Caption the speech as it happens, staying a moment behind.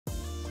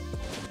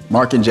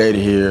Mark and Jade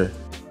here.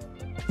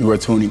 You are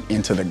tuning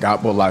into the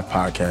Godbolt Life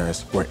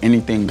podcast, where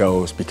anything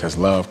goes because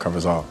love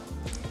covers all.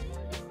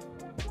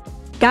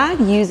 God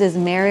uses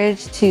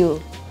marriage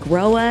to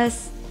grow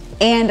us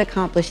and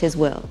accomplish His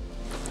will.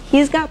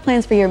 He's got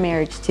plans for your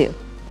marriage too.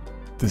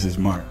 This is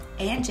Mark.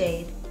 And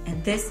Jade,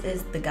 and this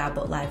is the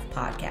Godbolt Life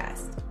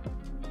podcast.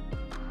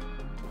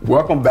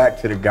 Welcome back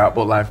to the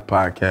Godbolt Life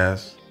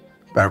podcast.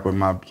 Back with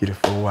my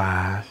beautiful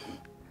wife.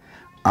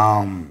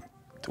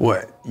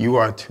 You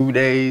are 2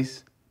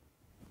 days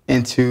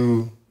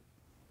into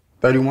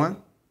 31?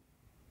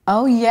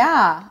 Oh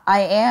yeah,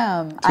 I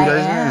am. 2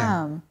 days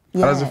in.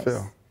 Yes. How does it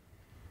feel?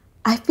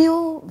 I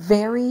feel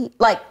very,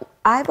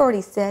 I've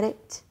already said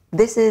it.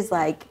 This is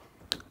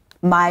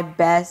my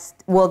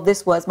best,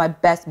 this was my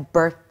best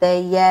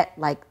birthday yet,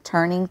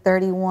 turning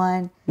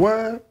 31.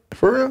 What?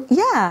 For real?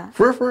 Yeah.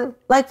 For real?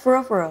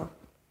 For real.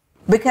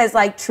 Because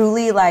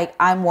truly,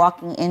 I'm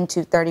walking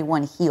into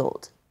 31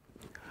 healed.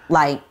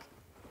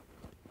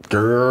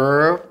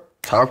 Girl,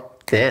 talk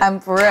that. I'm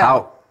for real.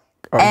 Talk.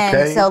 Okay.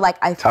 And so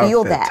I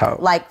feel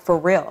that, for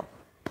real.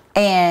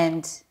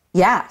 And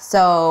yeah,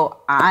 so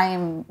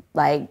I'm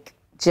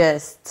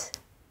just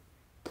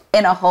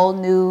in a whole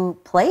new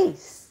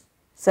place.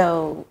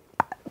 So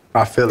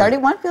I feel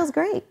 31 feels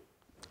great.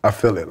 I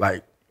feel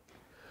it.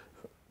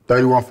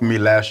 31 for me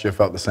last year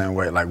felt the same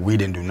way. We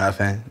didn't do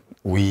nothing.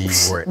 We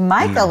were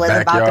Michael in the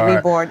is about to be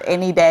backyard. born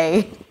any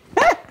day.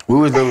 We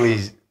was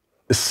literally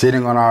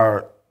sitting on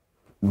our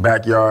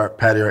backyard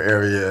patio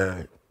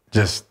area,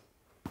 just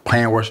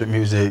playing worship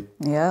music.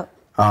 Yep.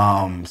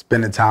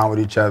 Spending time with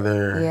each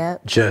other.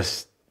 Yep.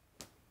 Just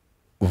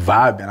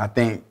vibing. I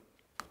think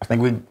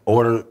we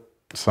ordered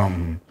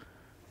some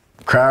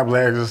crab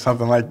legs or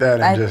something like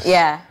that, and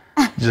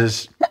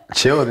just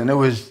chilled. And it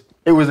was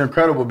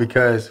incredible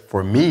because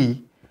for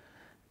me,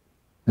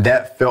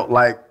 that felt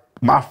like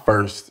my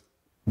first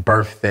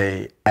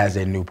birthday as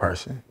a new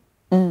person.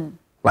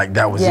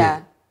 That was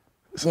it.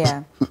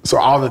 Yeah. So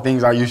all the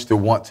things I used to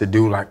want to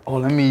do,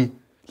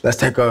 let's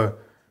take a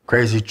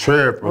crazy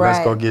trip, or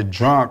let's go get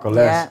drunk, or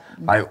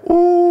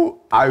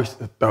I used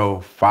to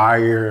throw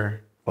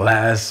fire,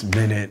 last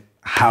minute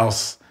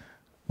house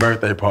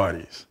birthday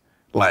parties.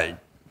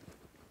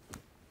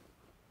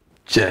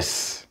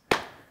 Just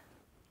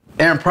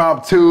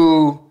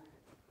impromptu,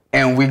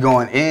 and we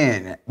going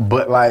in,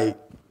 but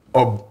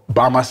or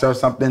buy myself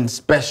something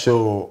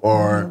special,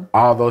 or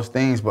all those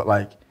things, but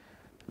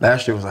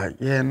last year was I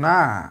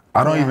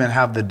don't even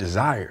have the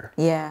desire.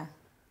 Yeah.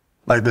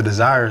 The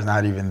desire is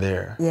not even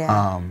there.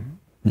 Yeah.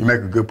 You make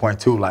a good point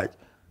too.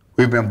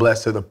 We've been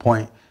blessed to the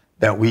point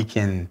that we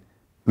can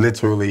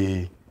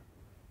literally,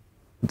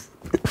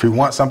 if we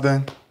want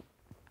something,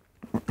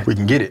 we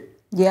can get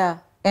it. Yeah.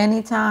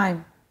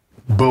 Anytime.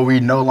 But we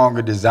no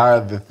longer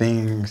desire the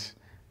things.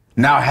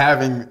 Now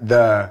having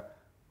the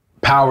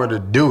power to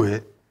do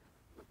it,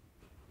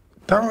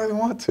 don't really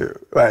want to.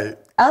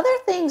 Other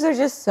things are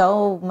just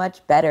so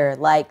much better,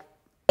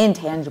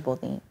 intangible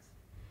things.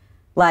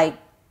 I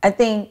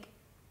think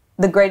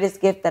the greatest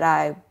gift that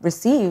I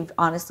received,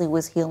 honestly,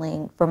 was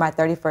healing for my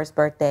 31st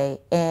birthday.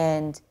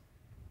 And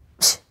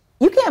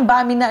you can't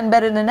buy me nothing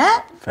better than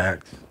that.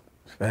 Facts.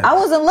 I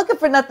wasn't looking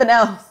for nothing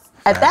else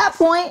at that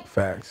point.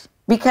 Facts.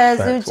 Because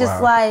it was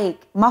just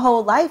my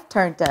whole life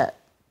turned up.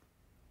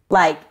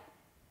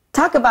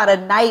 Talk about a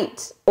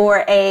night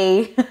or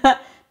a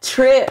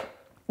trip,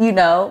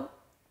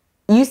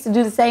 Used to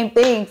do the same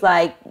things,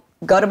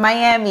 go to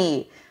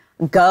Miami,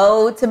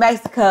 go to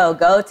Mexico,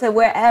 go to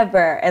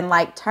wherever,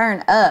 and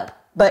turn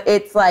up. But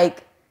it's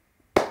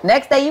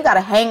next day you got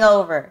a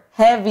hangover,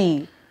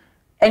 heavy,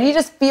 and you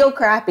just feel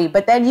crappy.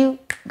 But then you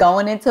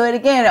going into it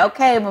again.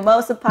 Okay,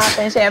 mimosa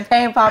popping,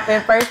 champagne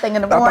popping, first thing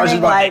in the morning. I thought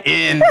you were about to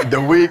end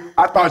the week.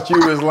 I thought you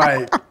was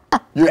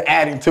you're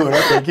adding to it.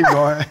 Okay, keep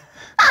going.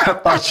 I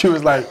thought you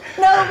was no,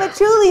 but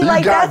truly,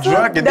 you got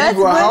drunk and then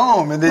you go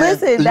home, and then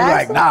you're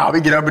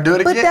we get up and do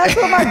it again. But that's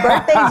what my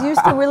birthdays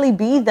used to really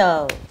be,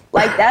 though.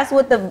 That's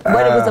what it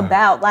was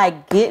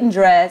about. Getting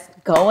dressed,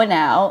 going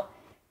out,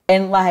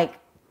 and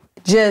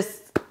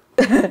just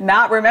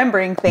not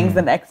remembering things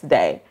the next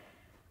day.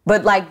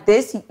 But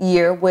this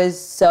year was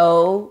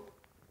so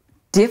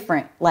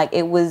different.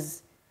 It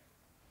was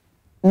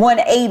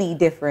 180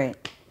 different.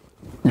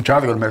 You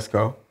tried to go to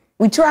Mexico.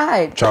 We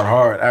tried. Tried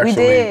hard, actually. We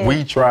did.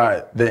 We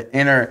tried.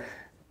 And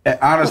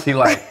honestly,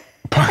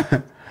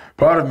 part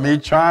of me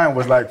trying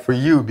was for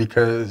you,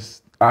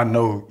 because I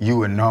know you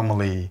would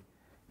normally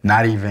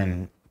not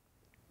even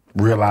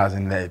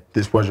realizing that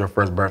this was your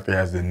first birthday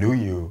as the new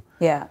you.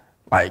 Yeah.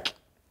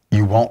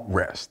 You won't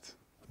rest.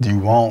 You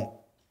won't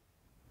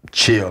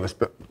chill.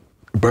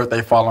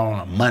 Birthday falling on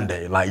a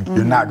Monday.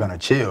 You're not going to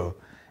chill.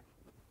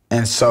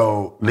 And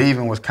so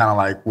leaving was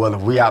kind of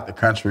if we out the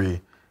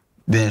country,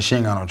 then she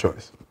ain't got no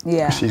choice.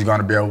 Yeah. She's going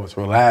to be able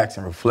to relax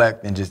and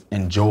reflect and just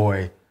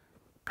enjoy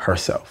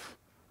herself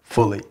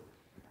fully.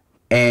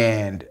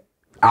 And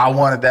I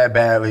wanted that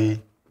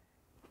badly.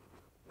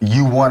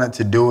 You wanted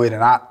to do it.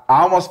 And I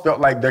almost felt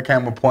like there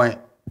came a point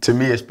to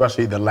me,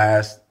 especially the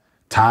last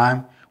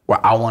time,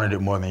 where I wanted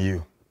it more than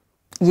you.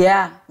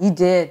 Yeah, you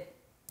did.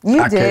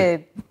 You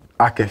did.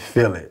 I could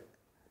feel it.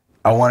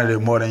 I wanted it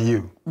more than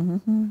you.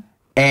 Mm-hmm.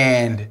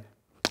 And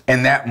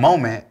in that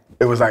moment,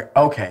 it was like,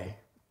 okay,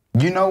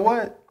 you know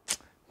what?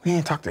 We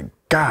ain't talked to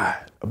God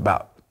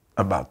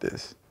about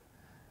this.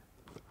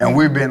 And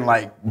we've been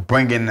like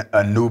bringing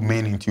a new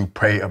meaning to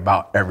pray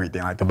about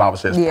everything. Like the Bible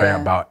says, pray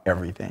about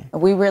everything.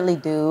 We really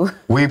do.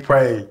 We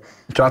pray.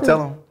 Can I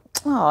tell him?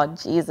 Oh,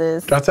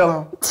 Jesus. Can I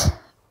tell him?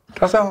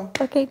 Can I tell him?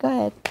 Okay, go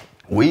ahead.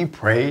 We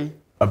pray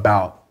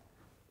about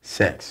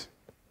sex.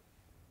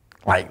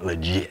 Like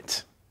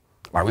legit.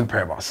 Like we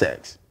pray about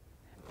sex.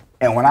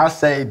 And when I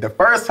say the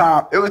first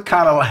time, it was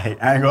kind of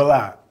like, I ain't gonna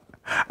lie,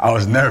 I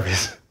was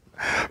nervous.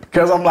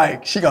 Because I'm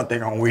like, she gonna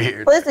think I'm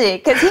weird. Listen,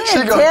 because he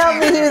didn't tell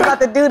me he was about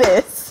to do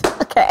this.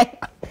 Okay.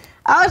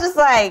 I was just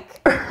like,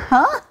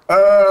 huh?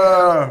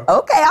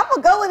 Okay, I'm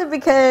gonna go with it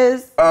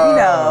because, you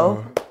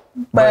know.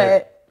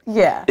 But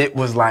yeah. It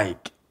was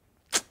like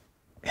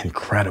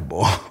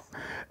incredible.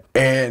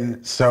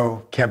 And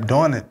so kept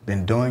doing it,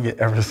 been doing it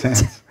ever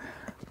since.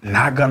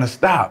 Not gonna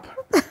stop.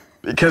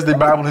 Because the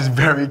Bible is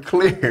very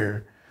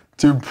clear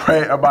to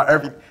pray about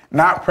everything.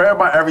 Not pray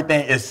about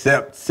everything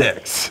except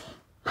sex.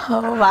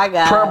 Oh my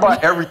God. Pray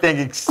about everything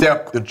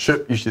except the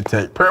trip you should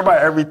take. Pray about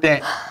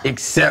everything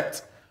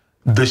except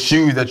the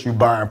shoes that you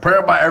buy. Pray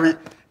about it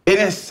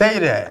didn't say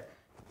that.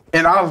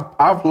 And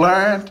I've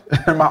learned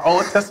in my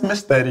Old Testament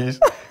studies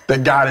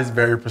that God is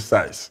very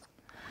precise.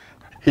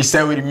 He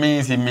said what he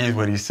means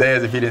what he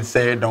says. If he didn't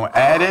say it, don't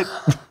add it.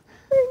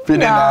 If he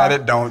didn't add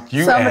it, don't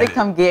you add it. Somebody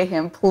come get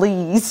him,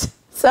 please.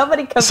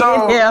 Somebody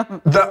come get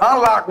him. The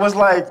unlock was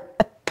like,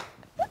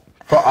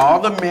 for all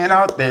the men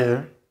out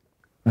there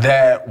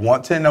that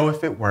want to know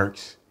if it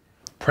works,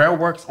 prayer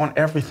works on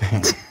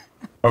everything,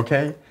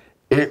 okay?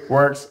 It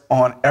works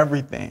on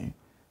everything.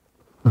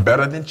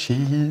 Better than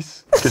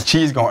cheese, because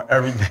cheese goes on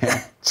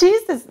everything.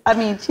 Cheese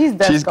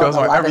goes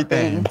on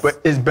everything, but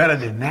it's better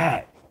than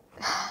that.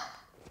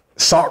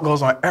 Salt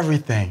goes on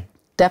everything.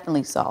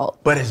 Definitely salt.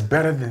 But it's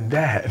better than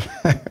that.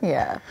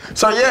 Yeah.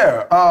 So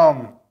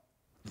yeah,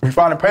 we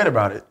finally prayed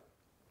about it.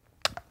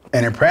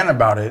 And in praying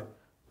about it,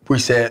 we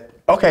said,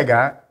 okay,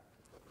 God,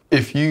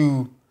 if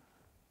you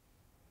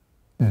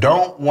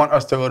don't want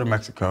us to go to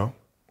Mexico,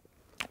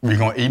 we're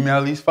going to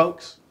email these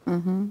folks,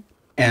 and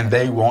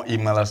they won't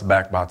email us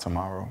back by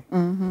tomorrow.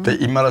 If they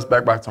email us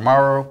back by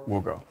tomorrow,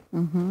 we'll go.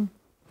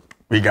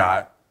 We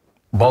got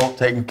Bolt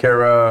taken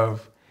care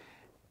of,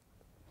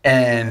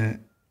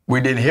 and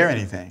we didn't hear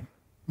anything.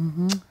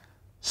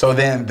 So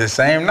then the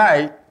same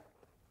night,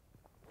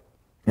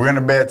 we're in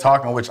the bed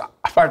talking, which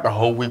I feel like the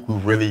whole week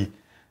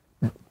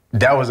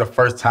that was the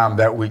first time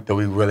that week that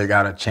we really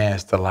got a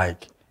chance to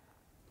like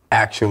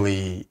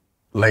actually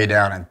lay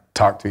down and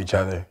talk to each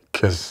other,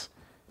 because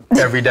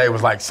every day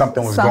was like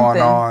something was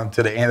going on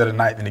to the end of the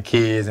night and the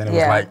kids, and it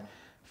was like,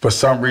 for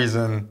some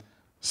reason,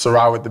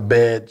 Sarah with the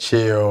bed,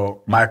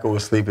 chill, Michael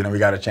was sleeping, and we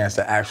got a chance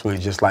to actually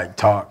just like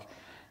talk.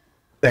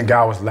 Then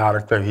God was loud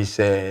and clear. He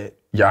said,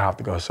 y'all have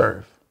to go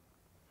surf.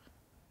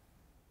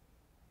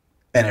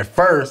 And at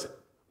first,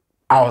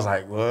 I was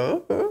like,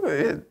 well,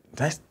 I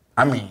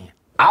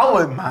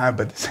wouldn't mind,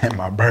 but this ain't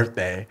my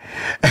birthday.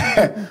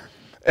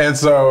 And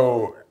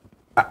so,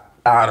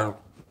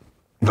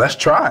 let's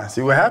try and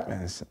see what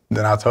happens.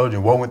 Then I told you,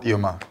 what went through your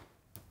mind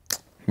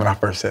when I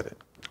first said it,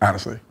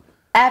 honestly?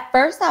 At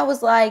first, I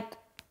was like,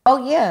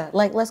 oh yeah,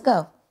 like, let's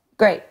go.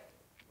 Great.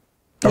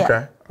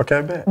 Yeah.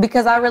 Okay, bet.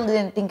 Because I really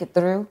didn't think it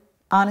through,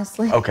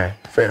 honestly. Okay,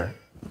 fair.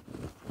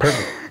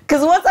 Perfect.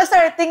 Because once I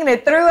started thinking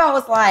it through, I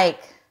was like,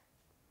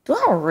 do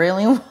I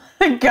really want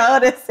to go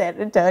to San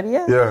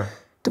Antonio? Yeah.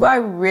 Do I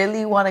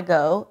really want to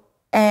go?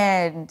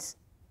 And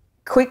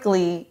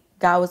quickly,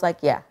 God was like,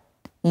 yeah,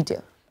 you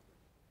do.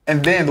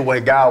 And then the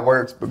way God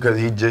works, because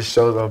he just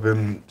shows up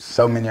in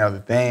so many other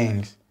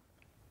things,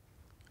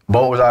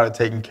 Bolt was already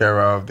taken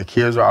care of. The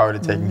kids were already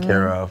taken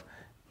care of.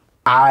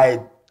 I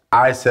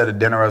set a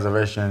dinner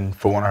reservation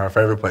for one of her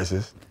favorite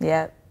places.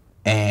 Yeah.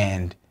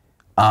 And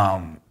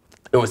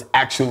it was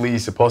actually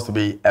supposed to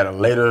be at a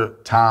later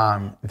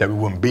time that we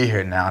wouldn't be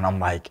here now. And I'm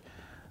like,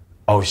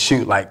 oh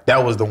shoot, like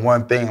that was the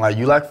one thing, like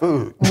you like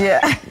food. Yeah.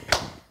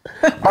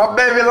 my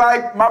baby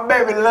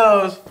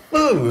loves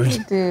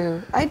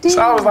food. I do.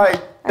 So I was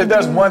like, if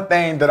there's one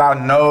thing that I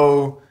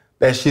know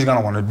that she's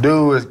gonna wanna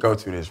do is go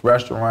to this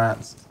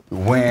restaurant. We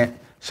went,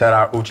 shout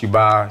out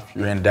Uchiba, if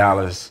you're in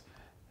Dallas,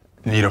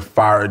 need a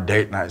fire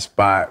date night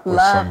spot with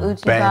some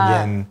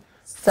banging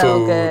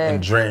food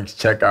and drinks,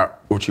 check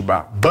out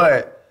Uchiba.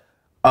 But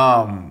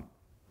I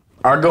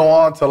go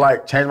on to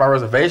like change my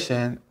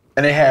reservation,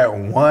 and they had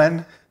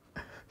one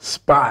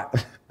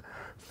spot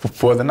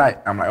for the night.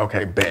 I'm like,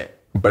 okay, bet.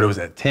 But it was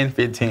at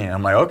 10:15.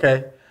 I'm like,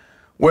 okay.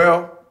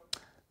 Well,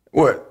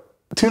 what?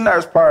 2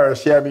 nights prior,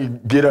 she had me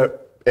get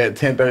up at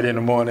 10:30 in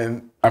the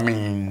morning,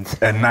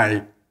 at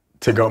night,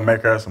 to go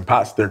make her some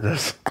pot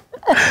stickers.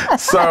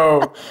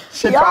 So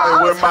she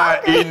probably wouldn't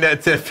mind eating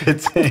at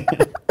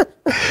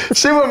 10:15.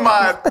 She wouldn't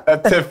mind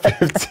at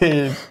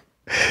 10:15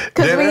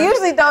 Because we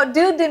usually don't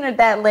do dinner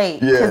that late.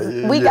 Because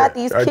we got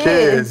these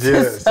kids.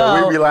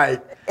 So we be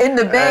like, in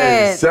the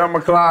bed. Hey, 7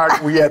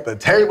 o'clock, we at the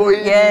table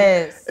eating.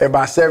 And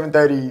by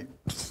 7:30,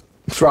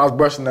 so I was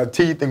brushing her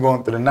teeth and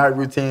going through the night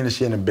routine, and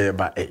she in the bed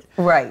by 8.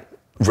 Right.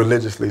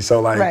 Religiously.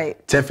 So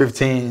like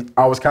 10:15,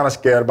 I was kind of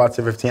scared about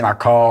 10:15. I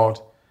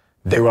called.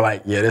 They were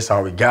like, yeah, that's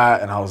all we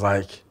got. And I was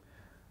like,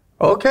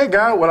 okay,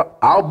 God, well,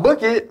 I'll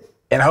book it.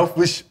 And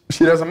hopefully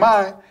she doesn't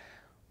mind.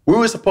 We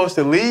were supposed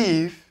to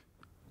leave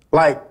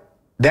like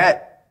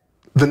that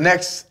the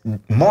next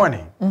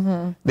morning.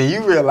 Then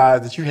you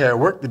realized that you had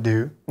work to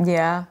do.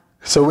 Yeah.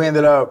 So we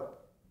ended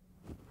up,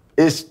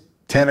 it's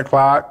 10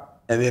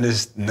 o'clock, and then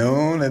it's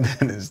noon, and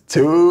then it's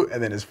 2,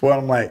 and then it's 4.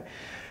 I'm like,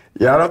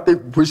 yeah, I don't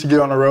think we should get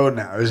on the road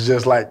now. It's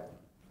just like,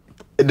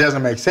 it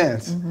doesn't make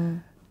sense.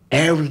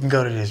 And we can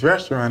go to this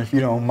restaurant if you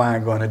don't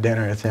mind going to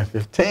dinner at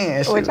 10:15.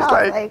 And she was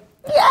like,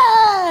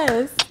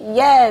 yes.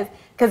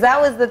 Because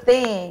that was the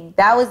thing.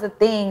 That was the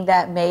thing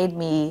that made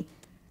me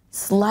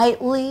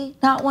slightly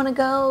not want to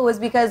go, was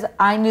because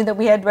I knew that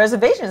we had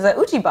reservations at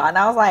Uchiba. And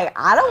I was like,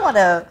 I don't want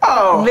to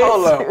miss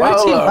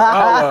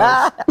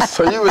Uchiba.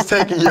 So you was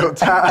taking your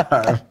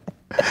time.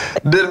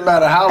 Didn't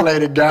matter how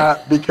late it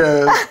got,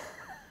 because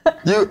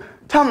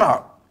tell me,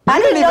 I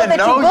didn't even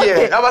know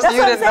yet.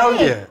 You didn't know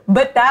yet.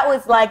 But that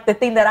was like the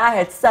thing that I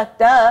had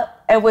sucked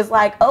up and was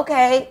like,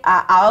 okay,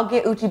 I'll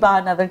get Uchiba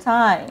another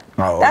time.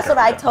 That's what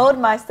I told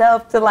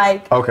myself to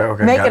like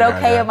make it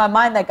okay in my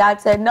mind, that God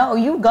said, no,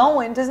 you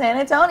going to San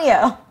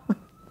Antonio.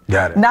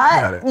 Got it.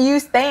 Not you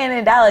staying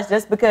in Dallas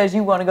just because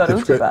you want to go to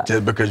Uchiba.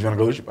 Just because you want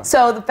to go to Uchiba.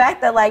 So the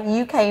fact that like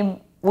you came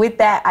with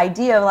that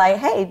idea of like,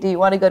 hey, do you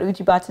want to go to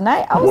Uchiba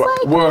tonight? I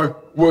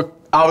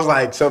was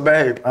like, so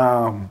babe,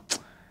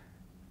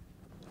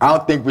 I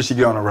don't think we should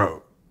get on the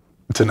road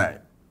tonight.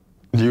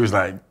 He was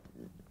like,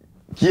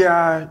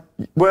 yeah,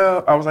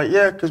 well, I was like,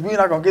 yeah, because we're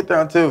not going to get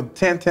there until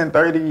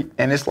 10:30,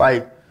 and it's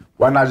like,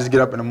 why not just get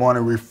up in the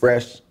morning,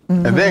 refresh,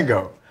 and then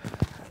go?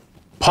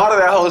 Part of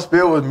that whole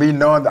spiel was me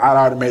knowing that I'd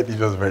already made these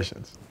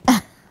reservations.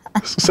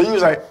 So he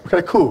was like,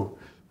 okay, cool.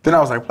 Then I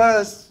was like,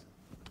 plus,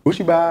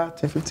 Uchiba,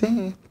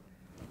 10:15.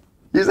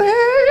 He was like,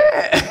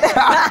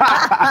 yeah.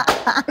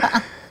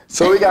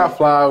 So we got a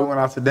fly, we went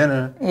out to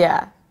dinner.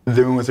 Yeah.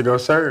 Then we went to go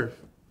serve.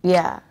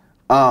 Yeah.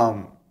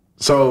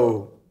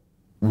 So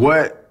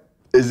what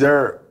is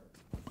there,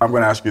 I'm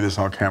going to ask you this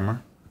on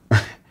camera.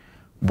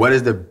 What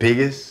is the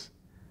biggest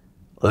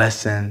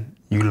lesson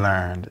you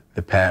learned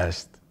the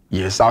past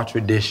year? It's our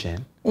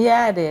tradition.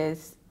 Yeah, it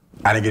is.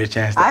 I didn't get a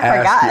chance to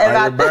ask you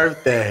on your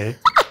birthday.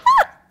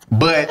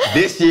 But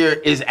this year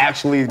is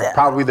actually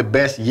probably the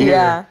best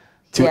year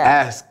to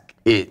ask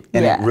it.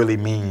 And it really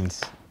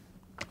means,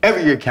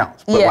 every year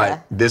counts. But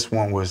like this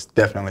one was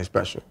definitely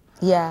special.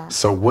 Yeah.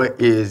 So what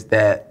is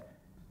that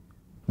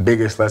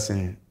biggest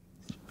lesson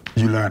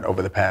you learned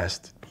over the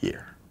past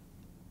year?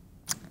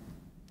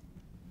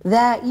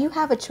 That you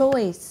have a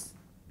choice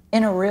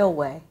in a real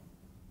way.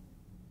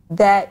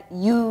 That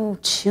you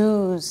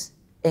choose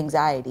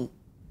anxiety.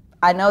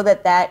 I know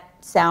that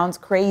sounds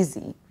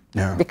crazy.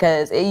 Yeah.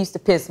 Because it used to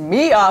piss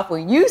me off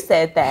when you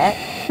said that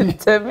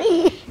to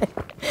me.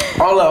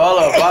 Hold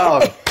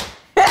up.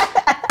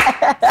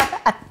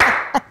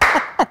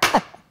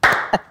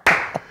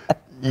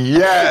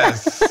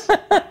 Yes.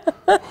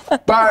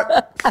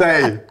 But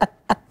say,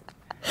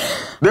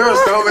 there were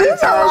so many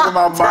times in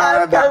my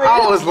mind that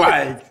I was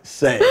like,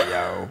 say,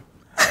 yo,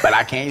 but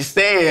I can't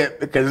say it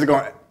because it's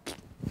going to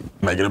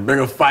make it a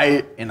bigger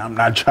fight, and I'm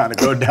not trying to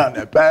go down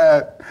that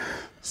path.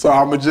 So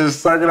I'm going to just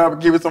suck it up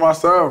and keep it to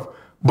myself.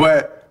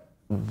 But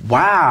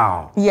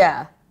wow.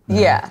 Yeah.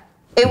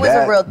 It was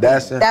a real thing.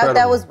 That's incredible.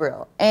 That was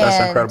real. And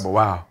that's incredible.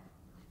 Wow.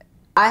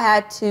 I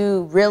had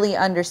to really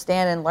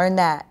understand and learn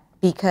that,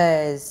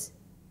 because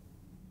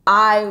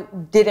I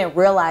didn't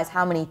realize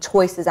how many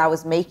choices I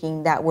was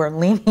making that were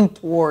leaning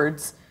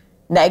towards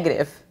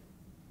negative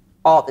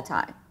all the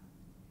time.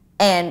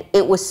 And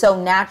it was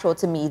so natural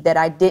to me that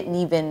I didn't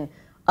even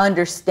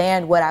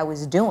understand what I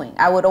was doing.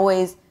 I would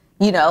always,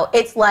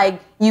 it's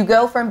like you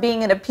go from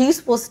being in a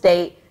peaceful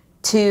state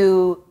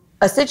to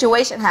a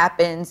situation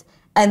happens,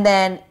 and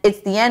then it's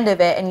the end of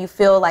it, and you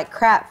feel like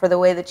crap for the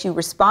way that you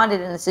responded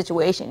in the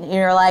situation. And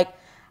you're like,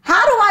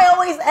 how do I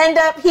always end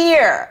up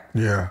here?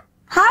 Yeah.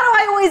 How do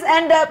I always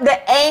end up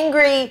the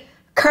angry,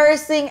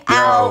 cursing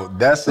out,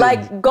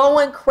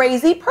 going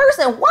crazy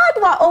person? Why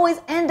do I always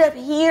end up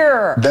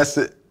here? That's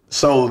it.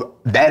 So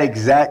that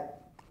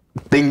exact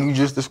thing you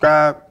just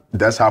described,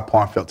 that's how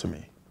porn felt to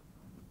me.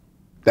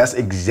 That's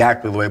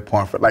exactly the way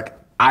porn felt. Like,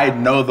 I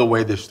know the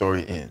way this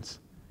story ends.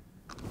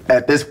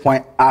 At this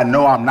point, I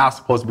know I'm not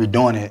supposed to be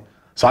doing it,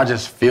 so I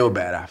just feel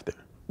bad after.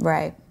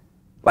 Right.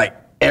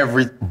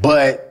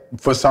 But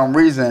for some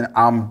reason,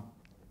 I'm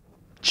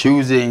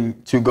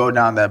choosing to go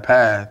down that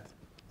path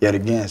yet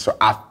again. So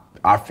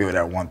I feel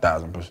that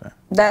 1,000%.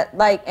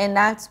 And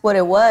that's what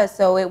it was.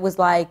 So it was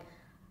like,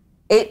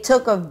 it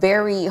took a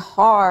very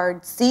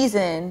hard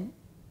season,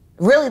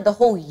 really the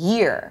whole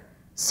year.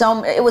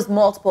 It was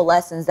multiple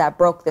lessons that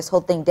broke this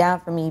whole thing down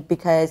for me,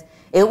 because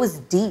it was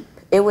deep.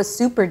 It was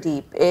super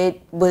deep.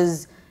 It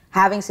was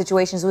having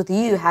situations with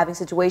you, having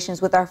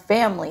situations with our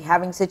family,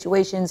 having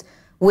situations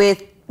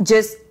with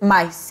just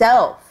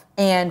myself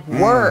and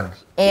work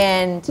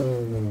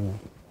and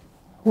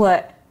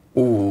what?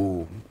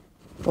 Ooh.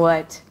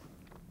 What?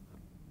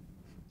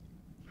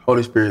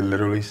 Holy Spirit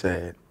literally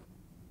said,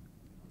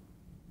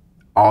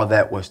 all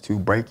that was to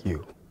break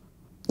you.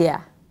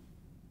 Yeah.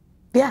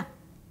 Yeah.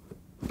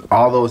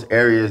 All those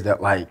areas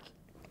that like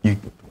you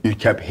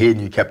kept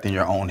hidden, you kept in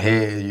your own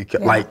head, you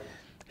kept like,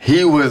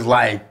 he was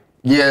like,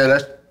 yeah,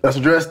 let's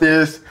address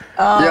this.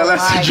 Oh, yeah,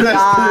 let's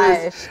address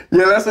this.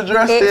 Yeah, let's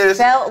address this.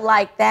 It felt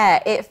like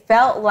that. It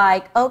felt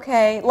like,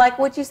 okay, like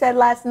what you said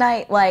last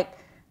night, like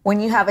when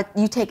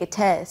you take a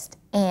test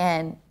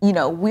and, you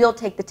know, we'll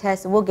take the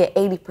test and we'll get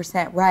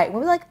 80% right.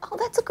 We're like, oh,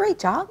 that's a great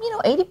job. You know,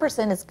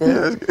 80% is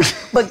good. Yeah.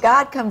 But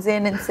God comes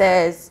in and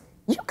says,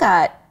 you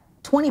got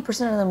 20%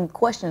 of them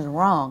questions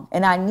wrong,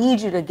 and I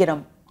need you to get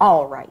them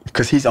all right.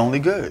 Because he's only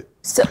good.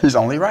 So, he's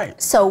only right.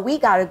 So we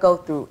got to go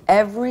through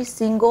every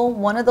single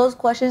one of those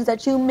questions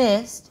that you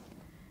missed.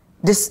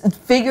 Just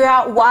figure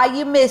out why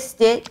you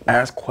missed it.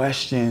 Ask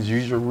questions,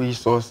 use your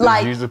resources,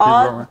 like use the people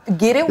around.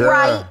 Get it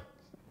right,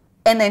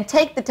 and then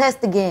take the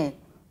test again.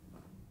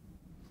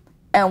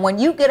 And when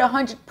you get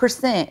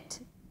 100%,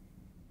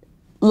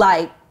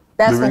 like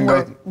that's when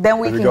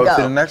we can go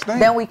to the next thing.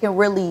 Then we can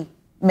really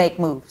make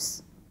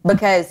moves,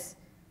 because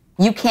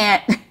you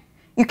can't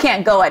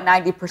go at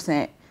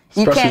 90%.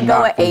 You can't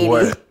go at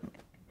 80.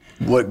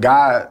 What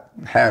God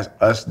has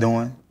us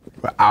doing,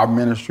 what our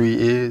ministry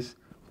is,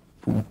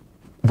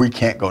 we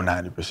can't go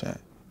 90%.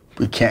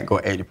 We can't go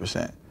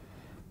 80%.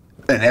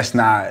 And that's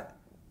not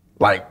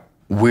like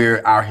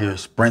we're out here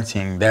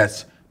sprinting.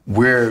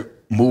 We're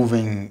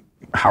moving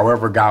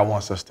however God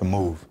wants us to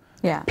move.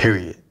 Yeah.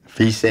 Period. If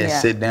he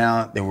says sit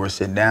down, then we're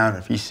sitting down.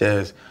 If he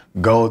says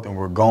go, then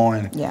we're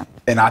going. Yeah.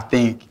 And I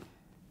think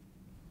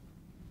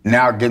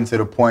now getting to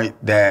the point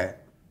that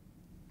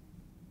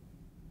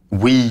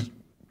we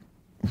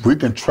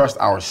can trust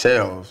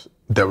ourselves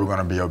that we're going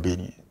to be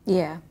obedient.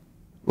 Yeah.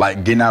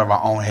 Like getting out of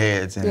our own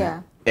heads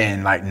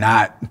and like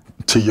not,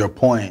 to your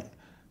point,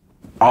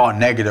 all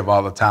negative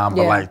all the time,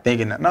 but like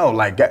thinking that, no,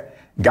 like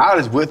God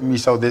is with me,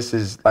 so this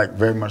is like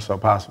very much so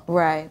possible.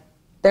 Right.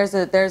 There's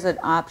an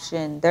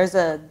option. There's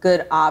a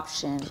good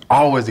option.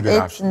 Always a good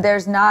option.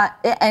 There's not,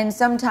 and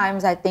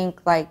sometimes I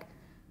think like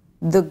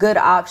the good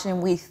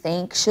option we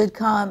think should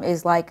come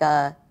is like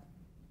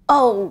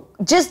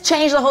just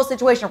change the whole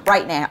situation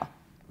right now.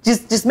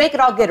 Just make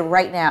it all good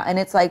right now. And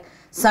it's like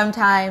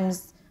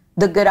sometimes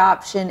the good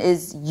option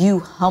is you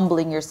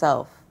humbling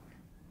yourself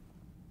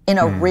in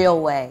a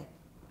real way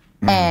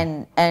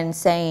and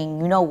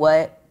saying, you know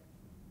what?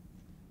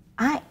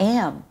 I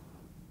am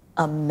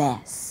a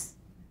mess.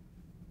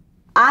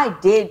 I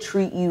did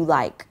treat you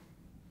like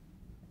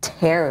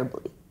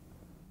terribly.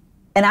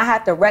 And I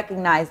have to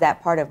recognize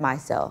that part of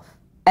myself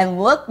and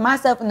look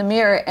myself in the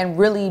mirror and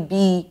really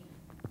be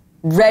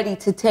ready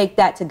to take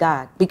that to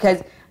God,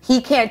 because he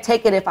can't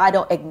take it if I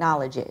don't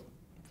acknowledge it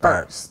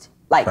first.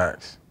 Like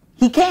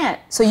he can't.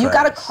 So you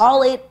got to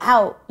call it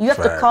out. You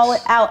have to call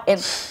it out.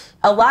 And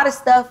a lot of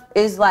stuff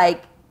is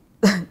like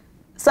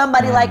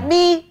somebody like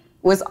me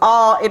was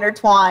all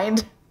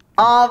intertwined,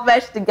 all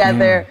meshed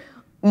together.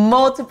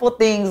 Multiple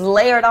things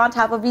layered on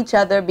top of each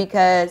other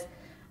because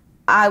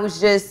I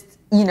was just,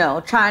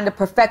 trying to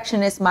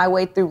perfectionist my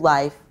way through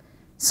life.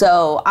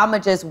 So I'm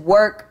going to just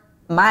work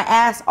my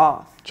ass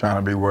off. Trying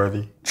to be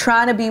worthy.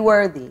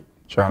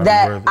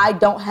 That I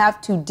don't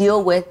have to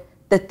deal with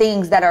the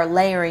things that are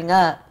layering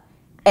up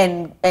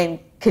and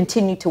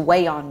continue to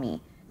weigh on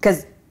me.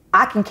 Because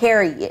I can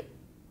carry it.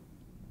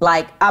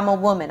 Like, I'm a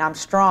woman. I'm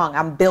strong.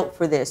 I'm built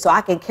for this. So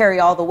I can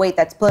carry all the weight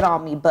that's put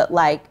on me. But,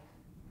 like,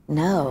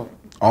 no.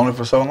 Only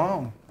for so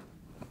long.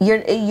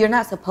 You're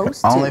not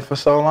supposed to. Only for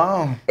so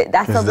long.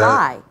 That's a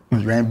lie.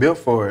 You ain't built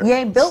for it. You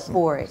ain't built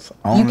for it.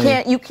 You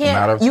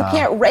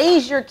can't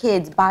raise your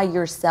kids by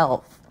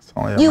yourself. It's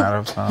only a matter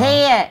of time. You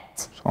can't.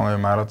 It's only a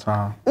matter of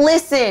time.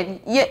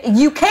 Listen,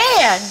 you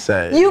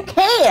can. You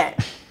can.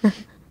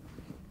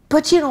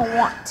 But you don't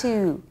want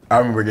to. I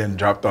remember getting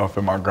dropped off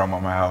at my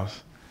grandmama's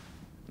house.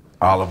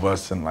 All of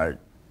us and like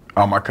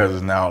all my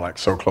cousins now are like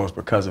so close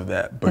because of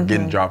that. But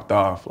getting dropped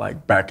off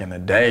like back in the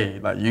day,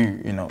 like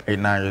you know, 8,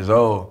 9 years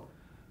old,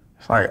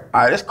 it's like,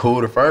 all right, it's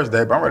cool the first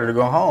day, but I'm ready to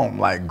go home.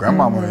 Like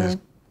grandmama is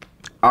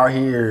out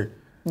here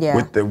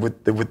with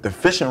the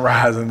fishing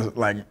rods and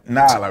like,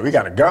 nah, like we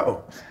gotta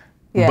go.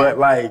 Yeah. But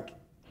like,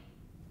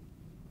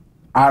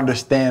 I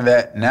understand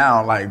that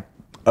now, like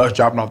us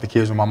dropping off the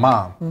kids with my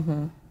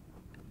mom.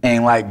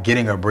 And like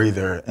getting a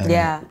breather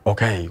and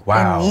okay,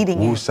 wow,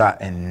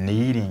 and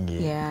needing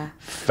it. Yeah.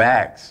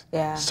 Facts.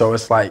 Yeah. So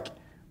it's like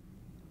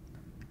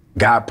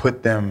God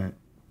put them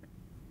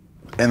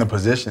in a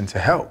position to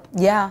help.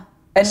 Yeah.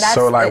 And that's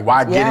so like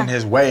why get in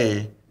his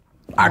way?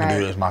 I can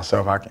do this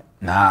myself.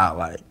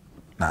 Nah.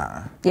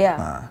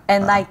 Yeah.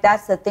 Like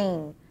that's the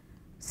thing.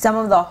 Some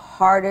of the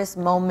hardest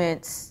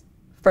moments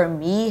for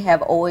me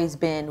have always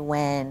been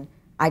when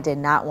I did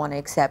not want to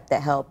accept the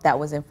help that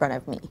was in front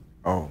of me.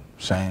 Oh,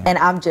 same. And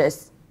I'm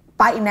just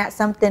fighting at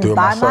something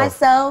by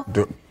myself.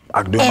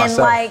 I can do it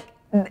myself.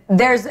 And like,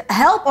 there's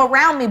help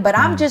around me, but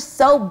I'm just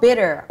so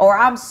bitter or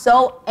I'm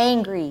so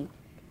angry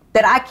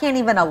that I can't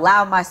even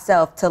allow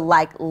myself to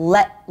like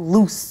let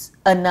loose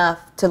enough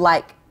to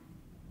like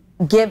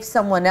give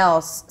someone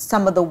else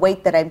some of the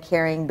weight that I'm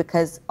carrying,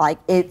 because like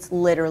it's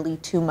literally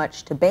too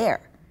much to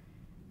bear.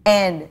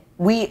 And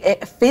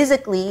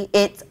physically,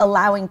 it's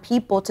allowing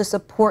people to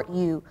support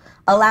you,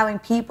 allowing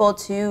people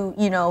to,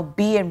 you know,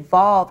 be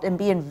involved and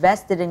be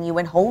invested in you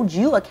and hold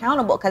you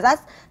accountable. Because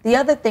that's the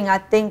other thing. I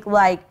think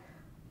like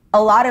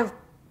a lot of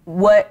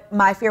what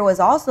my fear was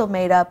also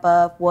made up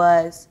of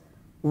was,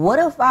 what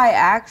if I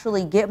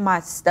actually get my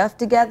stuff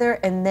together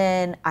and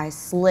then I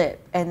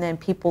slip and then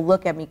people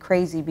look at me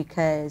crazy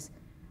because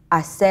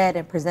I said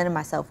and presented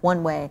myself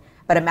one way,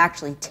 but I'm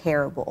actually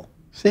terrible.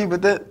 See,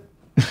 but that...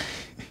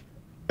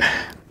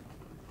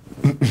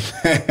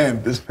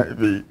 this may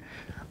be a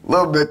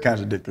little bit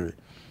contradictory.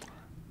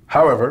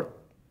 However,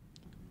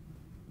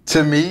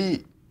 to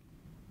me,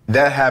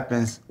 that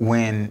happens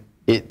when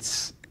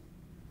it's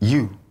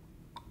you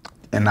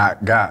and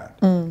not God.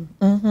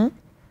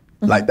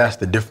 Like, that's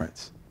the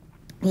difference.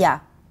 Yeah.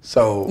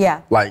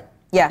 So, like,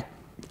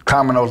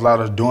 climbing those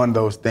ladders, doing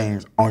those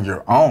things on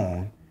your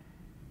own,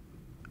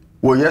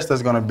 well, yes,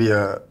 there's going to be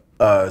a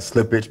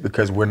slippage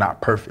because we're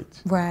not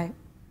perfect. Right.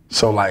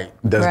 So like,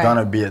 there's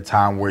gonna be a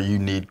time where you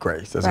need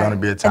grace. There's gonna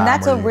be a time, and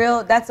that's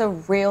a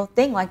real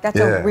thing. Like that's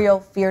a real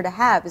fear to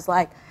have. It's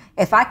like,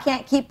 if I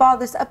can't keep all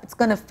this up, it's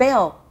gonna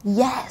fail.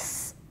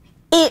 Yes,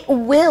 it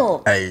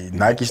will. Hey,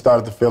 Nike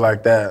started to feel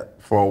like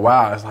that for a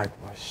while. It's like,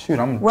 well, shoot,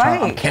 I'm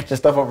catching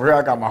stuff over here.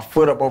 I got my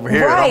foot up over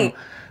here. Right.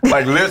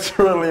 Like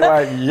literally,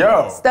 like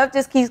yo. Stuff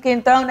just keeps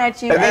getting thrown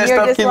at you, and then you're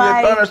stuff just keeps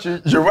like, getting thrown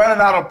at you. You're running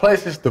out of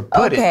places to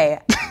put it. Okay,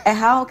 and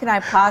how can I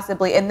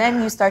possibly? And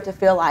then you start to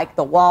feel like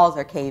the walls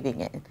are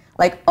caving in.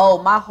 Like,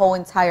 oh, my whole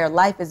entire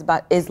life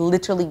is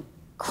literally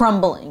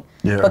crumbling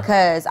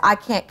because I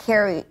can't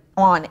carry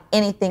on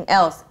anything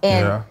else.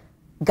 And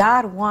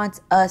God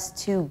wants us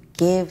to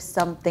give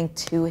something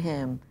to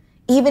Him,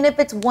 even if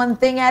it's one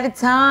thing at a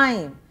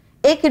time.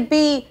 It could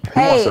be, He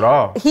wants it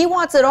all. He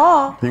wants it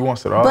all. He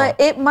wants it all. But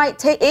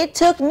it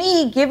took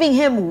me giving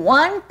Him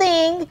one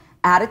thing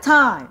at a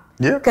time.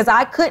 Yeah. Because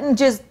I couldn't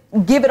just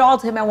give it all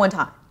to Him at one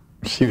time.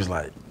 She was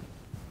like,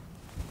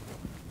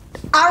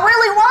 I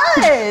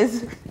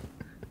really was.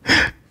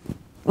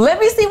 Let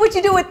me see what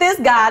you do with this,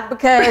 God,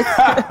 because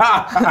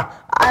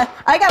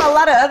I got a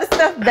lot of other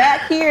stuff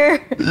back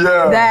here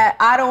that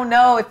I don't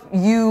know if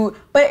you,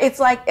 but it's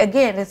like,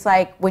 again, it's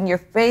like when your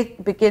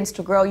faith begins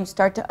to grow, you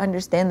start to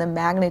understand the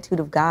magnitude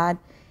of God,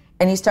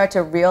 and you start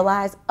to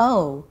realize,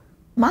 oh,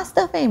 my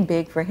stuff ain't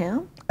big for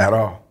Him. At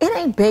all. It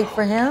ain't big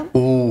for Him.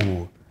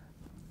 Ooh.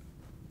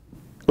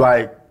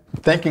 Like,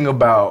 thinking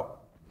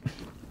about,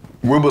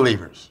 we're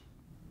believers.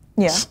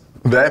 Yeah.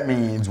 That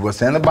means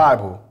what's in the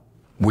Bible,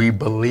 we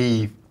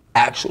believe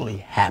actually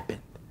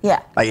happened.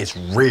 Yeah. Like, it's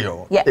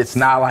real. Yes. It's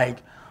not like,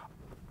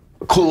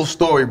 cool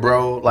story,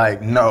 bro.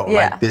 Like, no,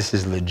 like, this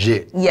is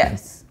legit.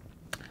 Yes.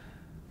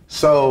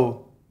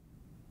 So,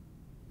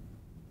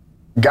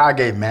 God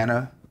gave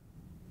manna.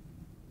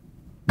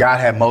 God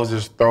had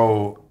Moses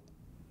throw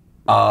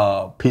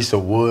a piece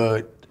of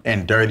wood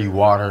in dirty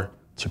water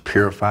to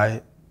purify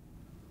it.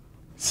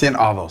 Sent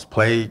all those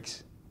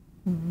plagues.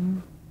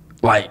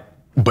 Like,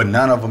 but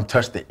none of them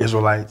touched the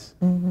Israelites.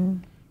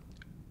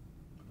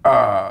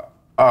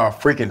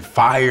 Freaking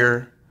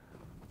fire.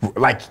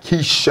 Like,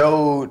 He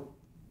showed,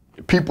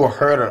 people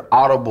heard an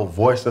audible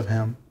voice of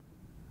Him.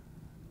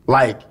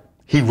 Like,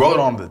 He wrote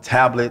on the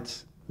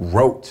tablets.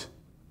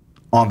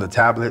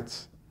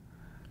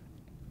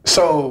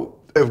 So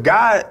if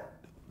God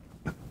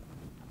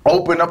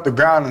opened up the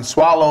ground and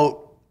swallowed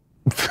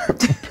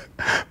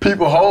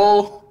people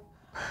whole,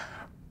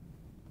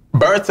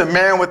 birthed a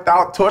man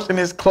without torching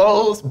his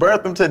clothes,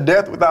 birthed him to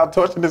death without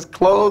torching his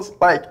clothes,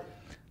 like,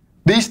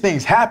 these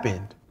things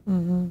happened.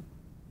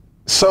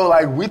 So,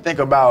 like, we think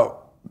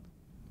about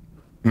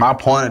my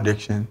porn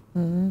addiction,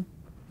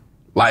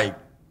 like,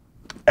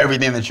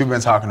 everything that you've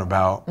been talking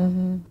about,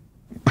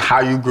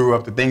 how you grew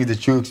up, the things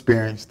that you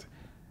experienced.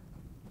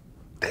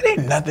 That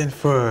ain't nothing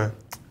for...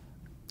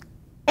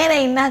 It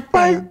ain't nothing.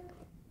 Like,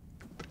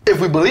 if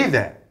we believe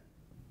that.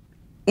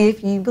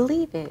 If you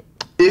believe it.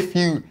 If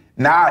you...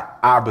 Not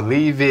I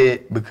believe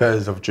it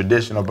because of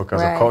tradition or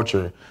because of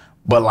culture,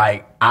 but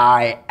like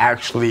I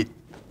actually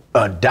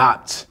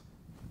adopt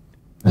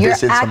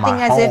this into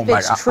my home. You're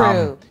acting as if it's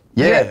true.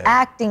 You're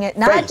acting it,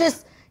 not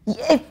just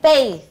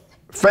faith.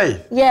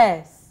 Faith.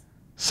 Yes.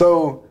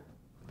 So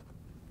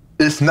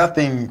it's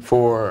nothing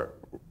for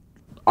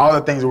all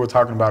the things that we're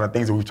talking about and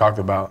things that we've talked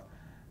about.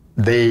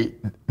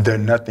 They're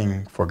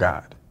nothing for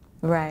God.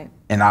 Right.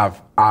 And I'm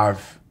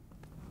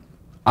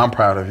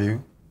proud of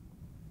you.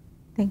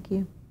 Thank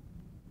you.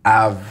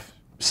 I've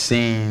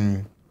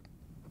seen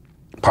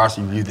parts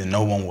of you that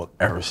no one will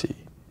ever see.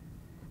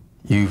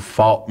 You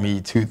fought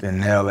me tooth and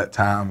nail at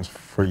times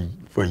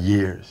for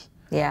years.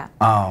 Yeah.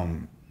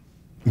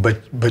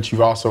 But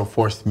you've also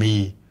forced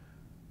me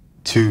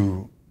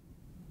to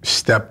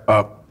step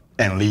up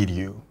and lead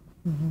you.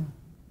 Mm-hmm.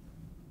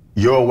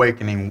 Your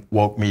awakening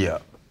woke me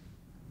up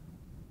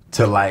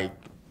to like,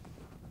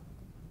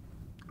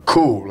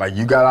 cool, like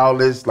you got all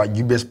this, like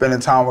you've been spending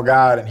time with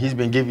God and he's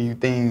been giving you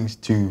things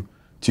to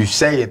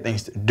say and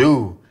things to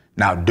do.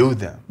 Now do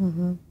them.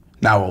 Mm-hmm.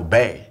 Now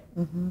obey.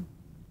 Mm-hmm.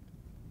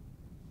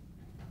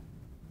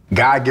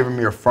 God giving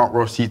me a front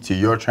row seat to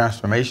your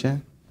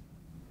transformation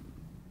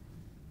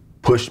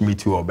pushed me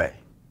to obey.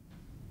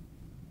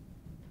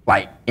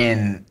 Like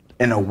in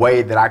a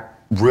way that I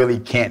really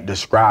can't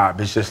describe.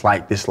 It's just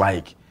like this,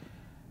 like,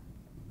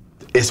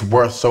 it's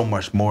worth so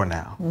much more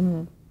now.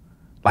 Mm-hmm.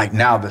 Like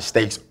now the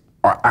stakes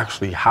are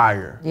actually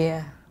higher.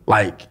 Yeah.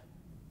 Like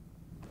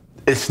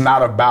it's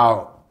not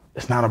about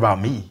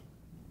me.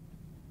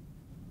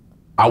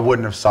 I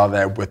wouldn't have saw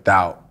that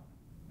without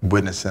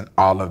witnessing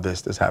all of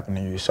this that's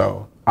happening to you.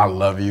 So I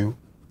love you.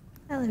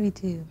 I love you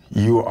too.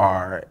 You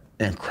are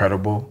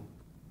incredible.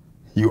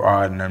 You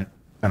are an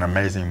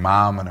amazing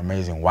mom, an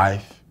amazing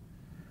wife.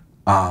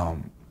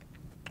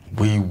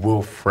 We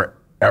will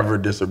forever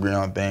disagree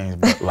on things,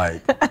 but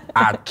like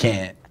I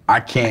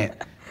can't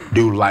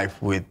do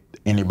life with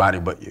anybody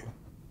but you.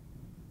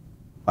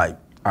 Like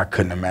I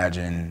couldn't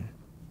imagine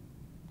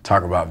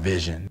talk about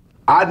vision.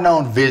 I'd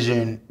known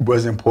vision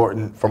was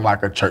important from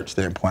like a church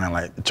standpoint and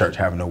like the church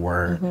having the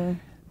word. Mm-hmm.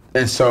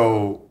 And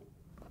so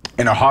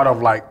in the heart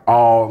of like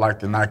all like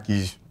the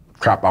Nike's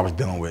crap I was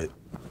dealing with,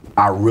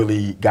 I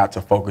really got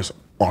to focus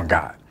on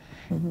God.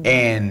 Mm-hmm.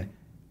 And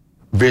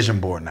vision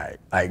board night,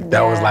 like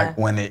that was like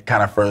when it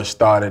kind of first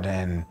started,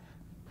 and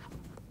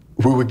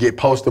we would get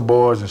poster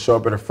boards and show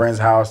up at a friend's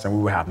house and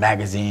we would have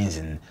magazines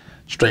and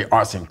straight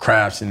arts and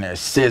crafts and there's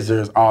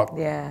scissors,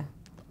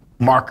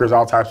 markers,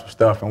 all types of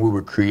stuff, and we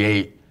would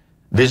create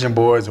vision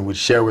boards and we'd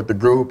share with the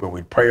group and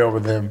we'd pray over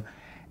them.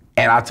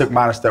 And I took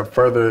mine a step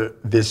further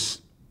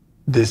this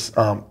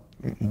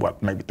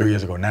maybe 3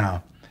 years ago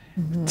now,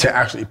 mm-hmm. to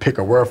actually pick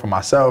a word for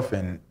myself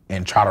and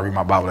try to read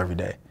my Bible every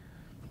day.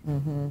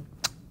 Mm-hmm.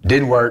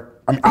 Didn't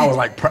work. I mean, I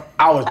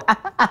was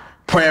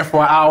praying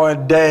for an hour a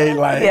day.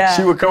 Like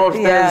she would come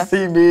upstairs and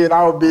see me and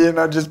I would be in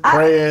there just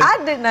praying. I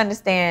didn't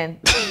understand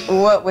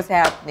what was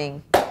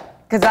happening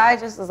because I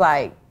just was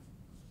like,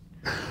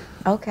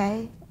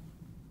 okay,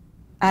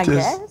 I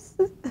guess.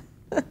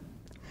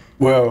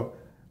 Well,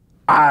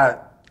 I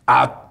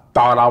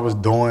thought I was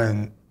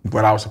doing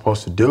what I was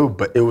supposed to do,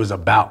 but it was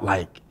about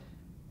like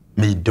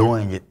me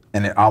doing it,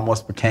 and it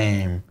almost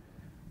became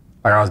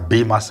like I was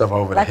beating myself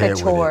over the head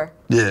with it. Like a chore.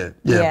 Yeah,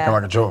 became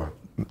like a chore.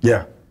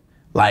 Yeah,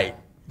 like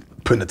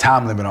putting a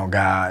time limit on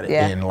God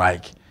and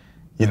like,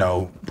 you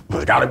know,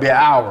 it's got to be an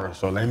hour,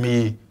 so let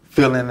me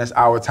fill in this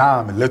hour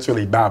time and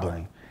literally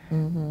babbling.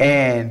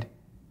 Mm-hmm.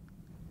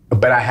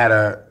 But I had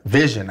a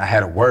vision, I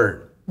had a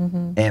word,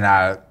 mm-hmm.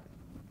 and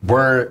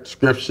word,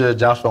 scripture,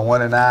 Joshua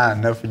 1:9, I'll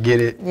never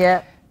forget it.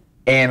 Yeah.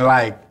 And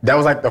like, that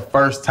was like the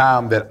first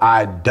time that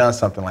I'd done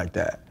something like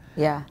that.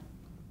 Yeah.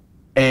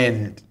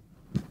 And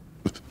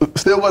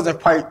still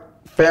wasn't quite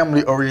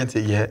family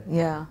oriented yet.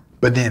 Yeah.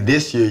 But then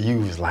this year you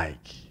was like,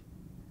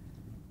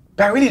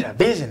 "Dad, we need a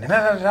vision."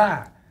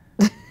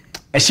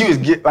 And she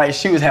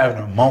was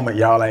having a moment,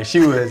 y'all. Like she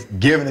was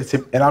giving it to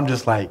me, and I'm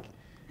just like,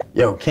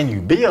 "Yo, can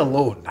you be a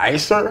little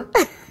nicer?"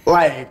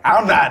 Like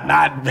I'm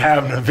not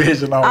having a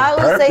vision on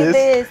purpose. I will say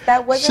this: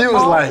 that wasn't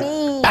all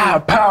me. Pow,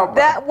 pow.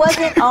 That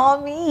wasn't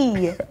all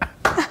me.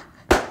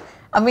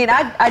 I mean,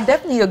 I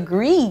definitely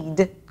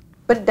agreed,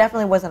 but it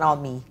definitely wasn't all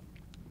me.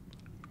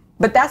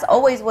 But that's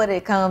always what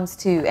it comes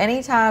to.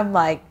 Anytime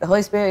like the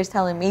Holy Spirit is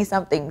telling me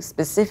something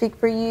specific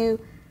for you,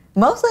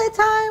 most of the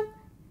time,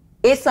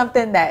 it's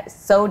something that's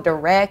so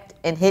direct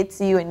and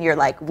hits you in your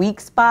like weak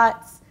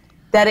spots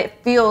that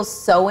it feels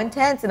so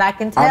intense, and I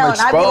can tell. I'm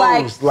exposed. And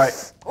I'd be like,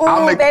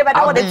 "Ooh, babe, I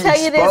don't want to tell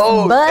you this,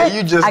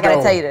 but I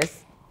gotta tell you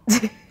this."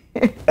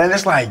 And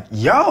it's like,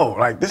 yo,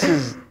 like this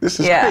is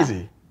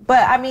crazy.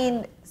 But I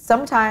mean,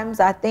 sometimes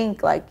I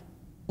think like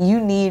you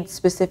need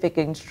specific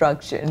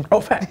instruction.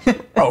 Oh, fact.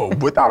 Oh,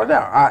 without a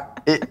doubt.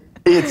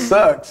 It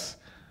sucks,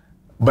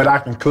 but I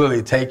can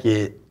clearly take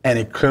it, and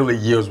it clearly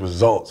yields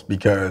results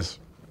because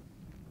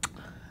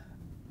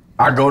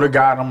I go to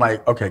God and I'm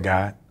like, okay,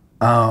 God,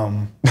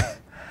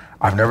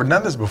 I've never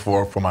done this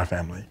before for my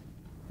family.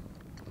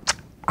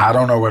 I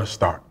don't know where to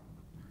start.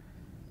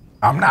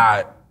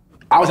 I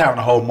was having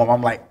a whole moment.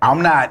 I'm like,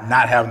 I'm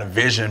not having a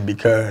vision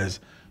because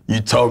you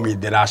told me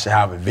that I should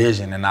have a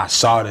vision, and I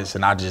saw this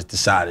and I just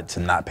decided to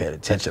not pay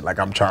attention. Like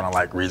I'm trying to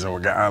like reason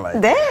with God. Like,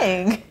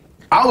 dang.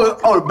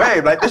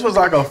 Babe, like this was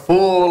like a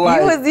full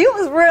like. You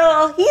was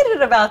real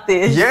heated about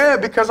this. Yeah,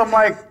 because I'm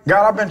like,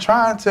 God, I've been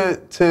trying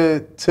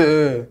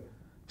to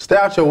stay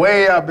out your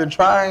way. I've been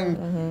trying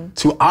mm-hmm.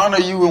 to honor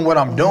you in what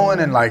I'm doing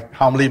and like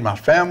how I'm leading my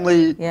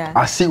family. Yeah.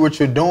 I see what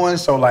you're doing,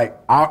 so like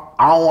I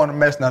don't want to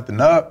mess nothing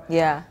up.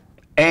 Yeah.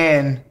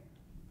 And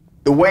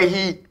the way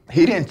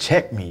he didn't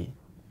check me,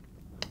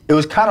 it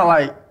was kind of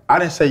like, I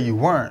didn't say you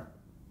weren't.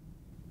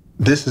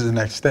 This is the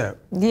next step.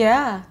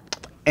 Yeah.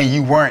 And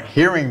you weren't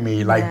hearing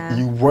me, like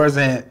you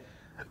wasn't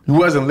You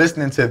wasn't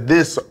listening to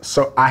this,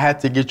 so I had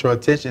to get your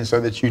attention so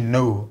that you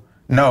know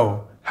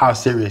how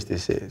serious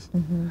this is.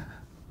 Mm-hmm.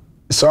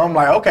 So I'm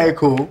like, okay,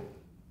 cool.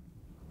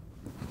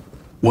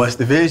 What's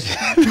the vision?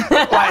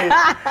 Like,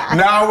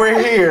 now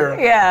we're here.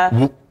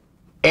 Yeah.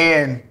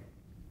 And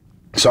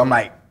so I'm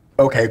like,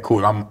 okay,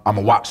 cool. I'm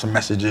gonna watch some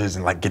messages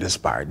and like get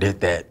inspired. Did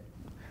that.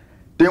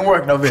 Didn't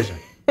work, no vision.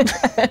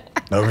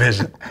 No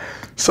vision.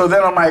 So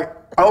then I'm like,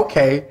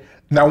 okay.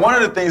 Now one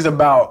of the things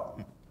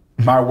about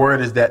my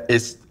word is that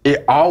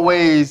it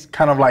always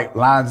kind of like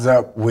lines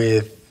up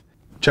with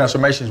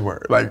transformation's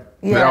word. Like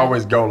they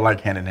always go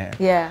like hand in hand.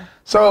 Yeah.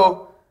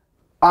 So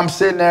I'm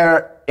sitting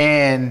there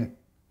and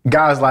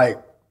God's like,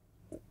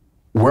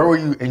 where were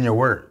you in your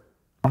word?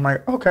 I'm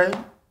like, okay,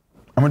 I'm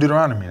gonna do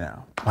Deuteronomy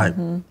now. Like,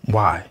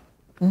 why?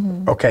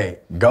 Mm-hmm. Okay,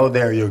 go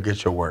there, you'll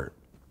get your word.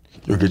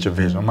 You'll get your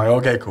vision. I'm like,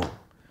 okay, cool.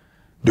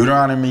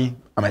 Deuteronomy,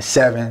 I'm at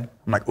 7.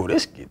 I'm like, oh,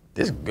 this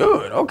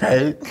good,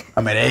 okay.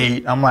 I'm at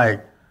 8. I'm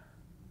like,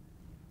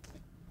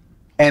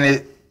 and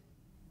it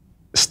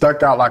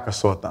stuck out like a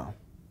sore thumb.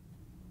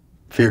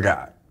 Fear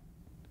God.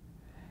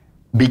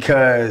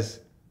 Because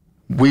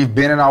we've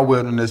been in our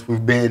wilderness,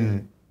 we've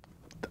been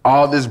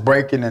all this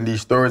breaking and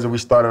these stories that we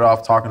started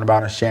off talking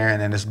about and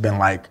sharing, and it's been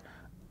like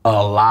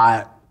a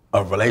lot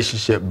of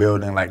relationship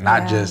building, like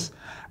not just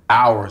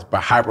ours,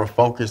 but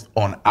hyper-focused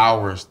on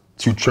ours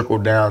to trickle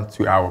down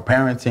to our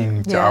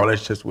parenting, to our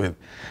relationships with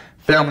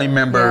family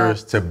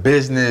members, to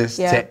business,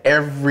 to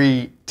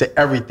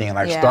everything.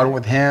 Like starting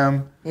with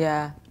him,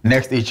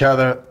 next to each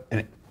other,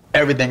 and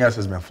everything else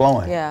has been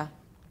flowing. Yeah.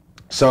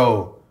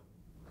 So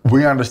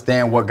we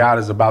understand what God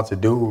is about to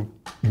do.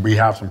 We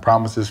have some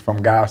promises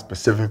from God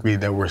specifically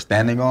that we're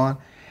standing on.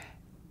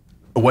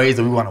 Ways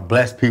that we want to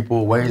bless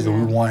people, ways that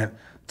we want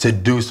to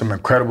do some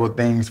incredible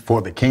things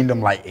for the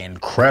kingdom, like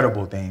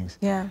incredible things.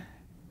 Yeah.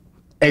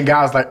 And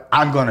God's like,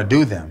 I'm going to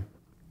do them.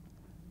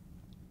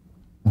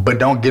 But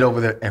don't get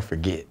over there and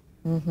forget.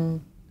 Mm-hmm.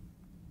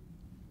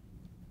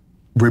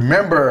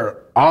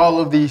 Remember all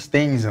of these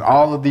things and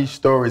all of these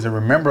stories, and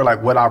remember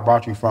like what I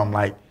brought you from.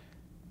 Like,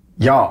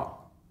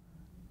 y'all,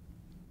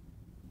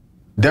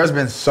 there's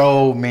been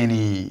so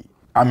many,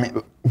 I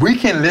mean, we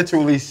can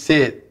literally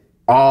sit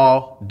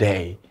all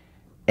day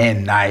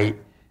and night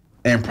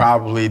and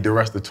probably the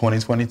rest of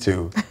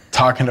 2022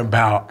 talking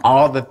about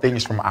all the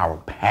things from our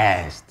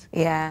past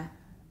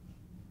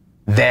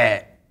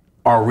that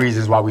are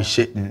reasons why we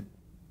shouldn't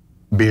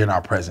be in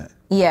our present.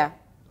 Yeah.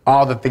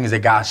 All the things that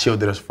God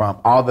shielded us from,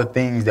 all the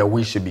things that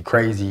we should be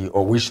crazy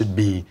or we should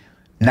be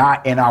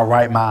not in our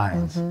right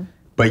minds,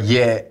 but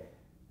yet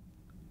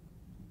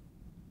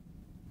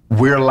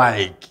we're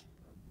like,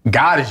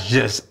 God is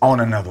just on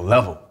another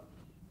level.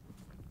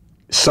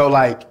 So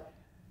like,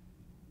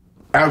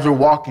 as we're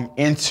walking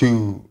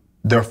into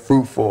the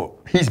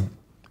fruitful,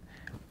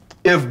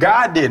 if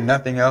God did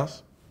nothing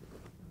else,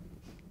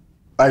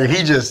 like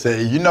he just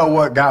said, you know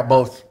what,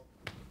 Godbolts,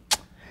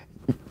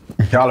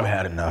 y'all have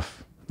had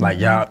enough. Like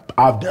y'all,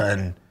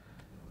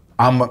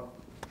 I'm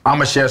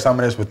gonna share some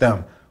of this with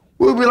them.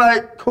 We'll be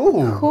like,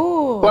 cool.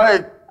 Cool.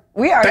 Like,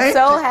 we are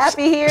so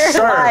happy here.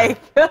 Sir,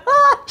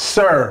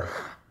 sir,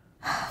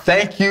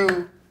 thank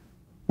you.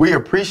 We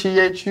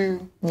appreciate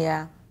you.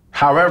 Yeah.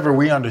 However,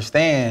 we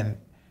understand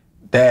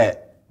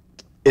that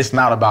it's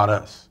not about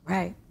us.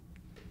 Right.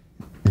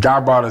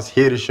 God brought us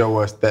here to show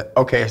us that,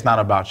 okay, it's not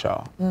about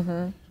y'all.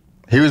 Mm-hmm.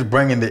 He was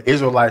bringing the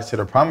Israelites to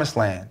the promised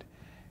land,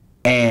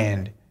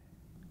 and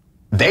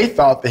they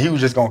thought that he was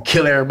just gonna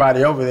kill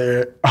everybody over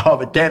there, all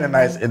the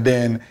Canaanites, and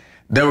then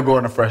they would go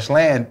into fresh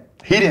land.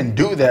 He didn't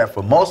do that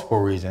for multiple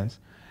reasons.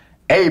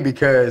 A,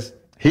 because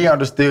he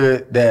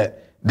understood that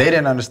they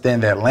didn't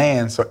understand that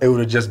land, so it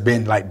would have just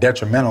been like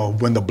detrimental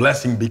when the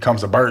blessing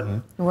becomes a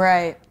burden.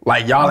 Right.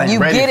 Like y'all ain't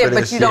ready for this yet. You get it,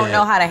 but you don't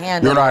know how to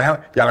handle it.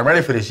 Y'all ain't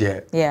ready for this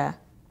yet. Yeah.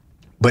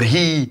 But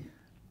he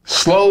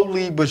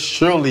slowly but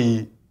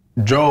surely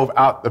drove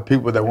out the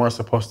people that weren't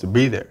supposed to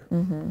be there.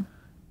 Mm-hmm.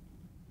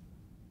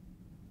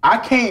 I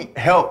can't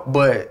help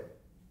but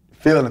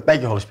feel, and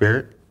thank you, Holy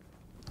Spirit.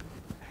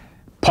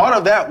 Part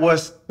of that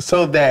was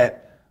so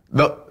that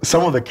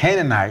some of the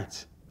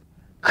Canaanites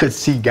could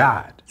see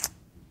God.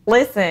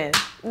 Listen,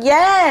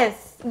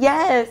 yes,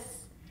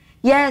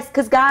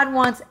 because God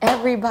wants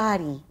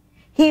everybody.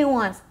 He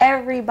wants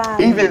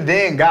everybody. Even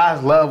then,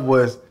 God's love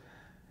was,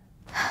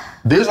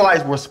 the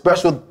Israelites were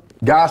special,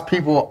 God's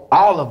people,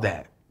 all of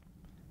that.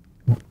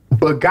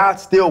 But God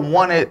still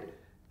wanted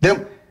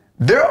them.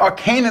 There are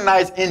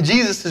Canaanites in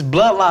Jesus'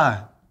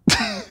 bloodline.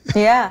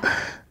 Yeah.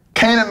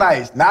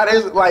 Canaanites,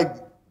 not like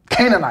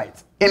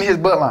Canaanites in his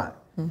bloodline.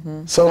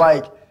 Mm-hmm. So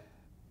like,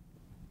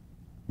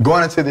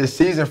 going into this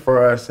season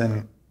for us,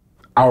 and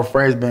our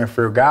phrase being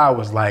fear God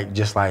was like,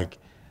 just like,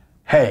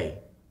 hey,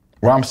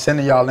 where I'm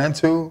sending y'all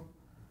into,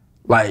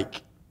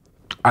 like,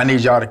 I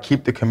need y'all to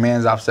keep the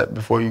commands I've set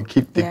before you,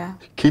 keep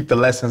the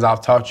lessons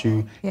I've taught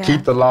you,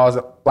 keep the laws,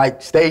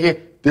 like, stay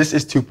here. This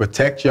is to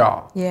protect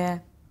y'all. Yeah.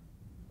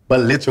 But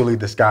literally,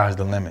 the sky's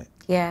the limit.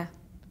 Yeah.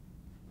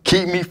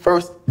 Keep me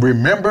first,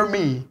 remember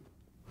me,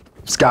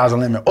 sky's the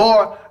limit,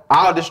 or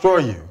I'll destroy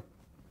you.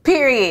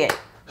 Period.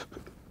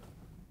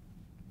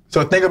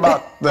 So think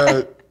about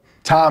the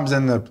times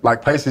and the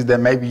like places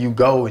that maybe you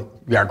go and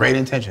you got great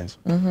intentions,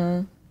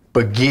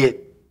 but get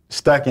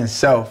stuck in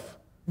self,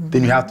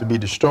 then you have to be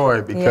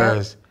destroyed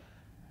because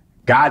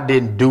God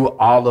didn't do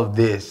all of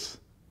this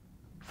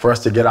for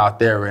us to get out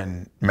there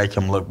and make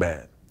him look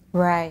bad.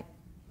 Right.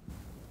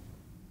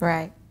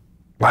 Right.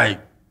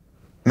 Like,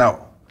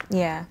 no.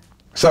 Yeah.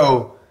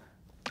 So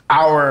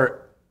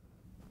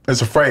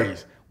it's a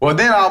phrase. Well,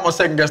 then I almost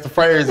second guess the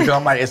phrase because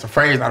I'm like, it's a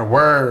phrase, not a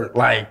word.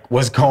 Like,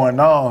 what's going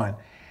on?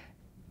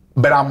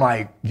 But I'm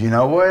like, you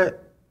know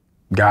what?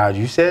 God,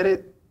 you said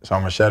it, so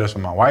I'm gonna share this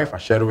with my wife. I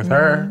shared it with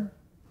her.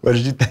 What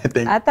did you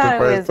think? I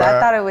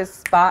thought it was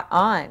spot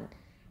on,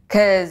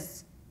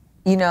 because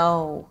you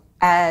know,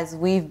 as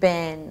we've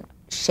been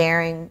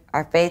sharing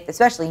our faith,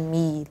 especially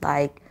me,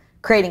 like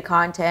creating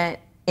content,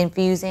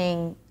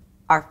 infusing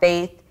our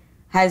faith,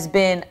 has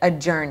been a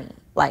journey.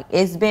 Like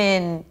it's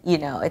been, you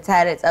know, it's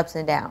had its ups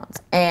and downs,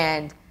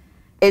 and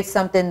it's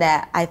something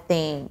that I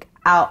think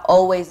I'll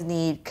always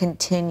need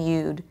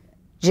continued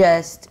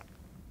just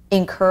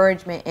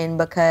encouragement in,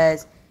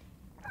 because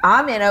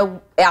I'm in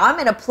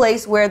a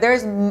place where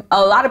there's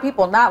a lot of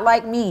people not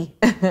like me.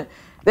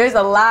 There's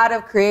a lot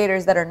of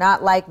creators that are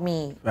not like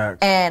me. Facts.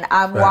 And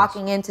I'm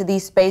walking into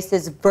these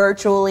spaces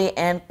virtually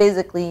and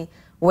physically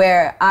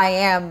where I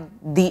am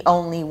the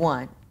only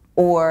one,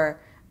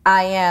 or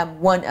I am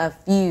one of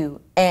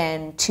few.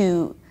 And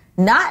to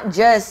not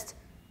just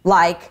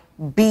like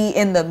be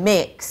in the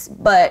mix,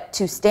 but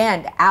to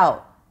stand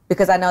out,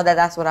 because I know that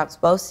that's what I'm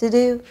supposed to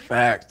do.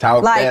 Facts.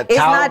 Talk like, that it's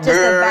talk, not just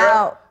girl.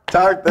 about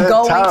Talk that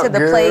going talk, to the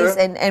girl. place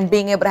and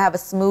being able to have a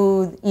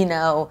smooth, you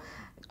know,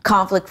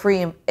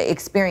 conflict-free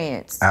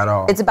experience. At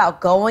all. It's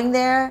about going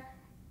there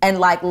and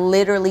like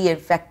literally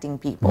infecting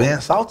people.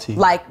 Being salty.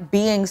 Like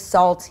being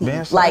salty.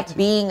 Like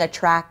being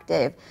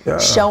attractive. Yeah.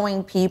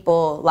 Showing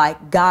people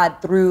like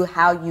God through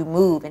how you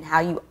move and how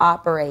you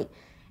operate.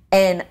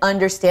 And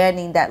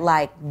understanding that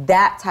like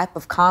that type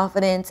of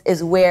confidence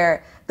is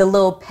where the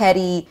little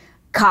petty,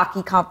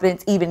 cocky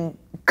confidence even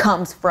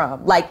comes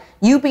from. Like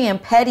you being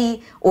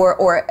petty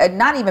or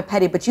not even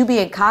petty, but you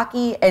being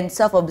cocky and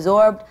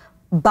self-absorbed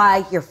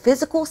by your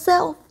physical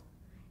self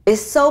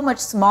is so much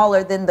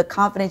smaller than the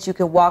confidence you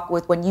can walk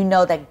with when you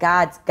know that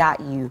God's got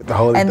you. The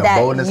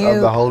boldness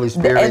of the Holy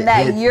Spirit. And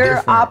that you're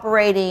different.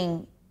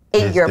 Operating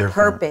in It's your different.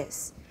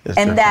 purpose. It's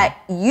and different. that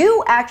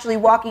you actually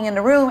walking in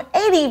the room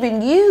ain't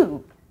even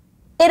you.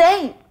 It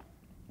ain't.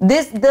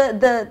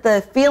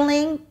 The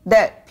feeling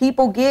that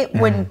people get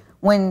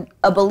when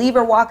a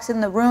believer walks in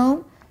the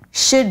room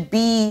should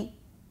be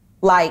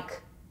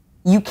like,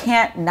 you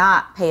can't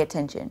not pay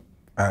attention.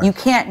 You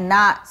can't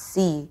not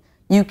see.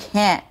 You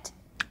can't.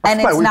 And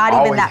it's like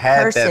not even that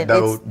had person. That,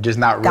 though, it's just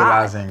not God.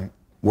 realizing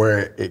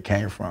where it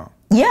came from.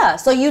 Yeah,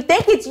 so you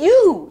think it's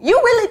you. You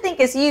really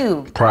think it's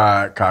you.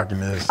 Pride,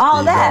 cockiness,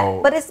 all ego, that.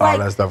 But it's all like,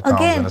 that stuff comes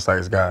again, and it's like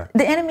it's God.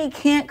 The enemy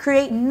can't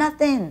create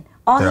nothing.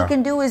 All he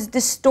can do is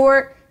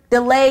distort,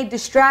 delay,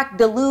 distract,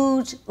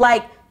 deluge.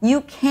 Like,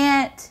 you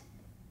can't.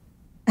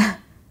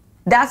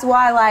 That's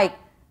why, like,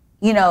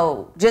 you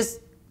know,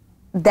 just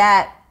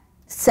that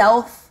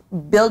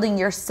building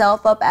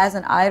yourself up as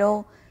an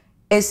idol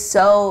is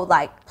so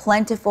like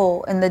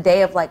plentiful in the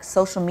day of like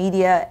social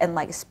media, and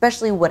like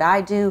especially what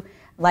I do.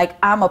 Like,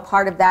 I'm a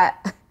part of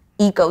that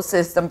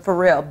ecosystem for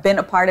real. Been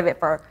a part of it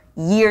for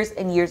years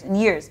and years and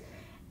years.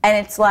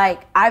 And it's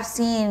like, I've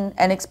seen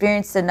and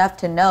experienced enough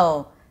to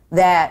know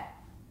that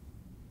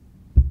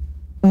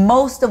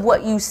most of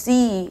what you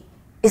see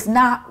is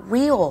not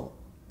real.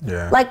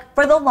 Yeah. Like,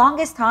 for the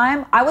longest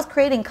time, I was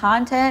creating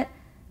content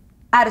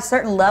at a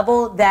certain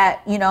level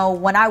that, you know,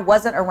 when I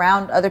wasn't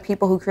around other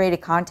people who created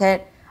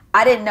content,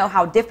 I didn't know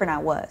how different I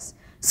was.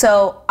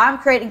 So I'm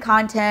creating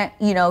content,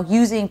 you know,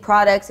 using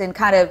products and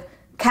kind of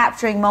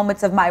capturing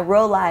moments of my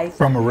real life.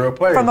 From a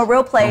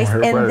real place.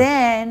 And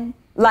then,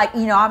 like,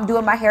 you know, I'm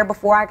doing my hair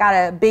before I got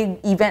a big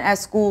event at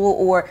school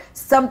or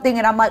something,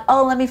 and I'm like,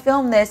 oh, let me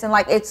film this. And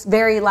like, it's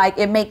very like,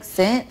 it makes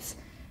sense.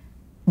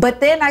 But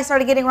then I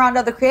started getting around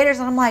other creators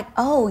and I'm like,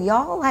 oh,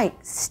 y'all like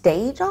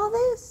stage all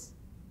this?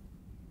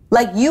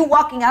 Like, you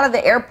walking out of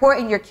the airport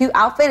in your cute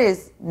outfit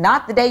is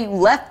not the day you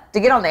left to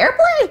get on the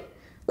airplane?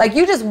 Like,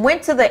 you just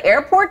went to the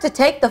airport to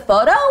take the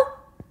photo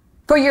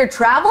for your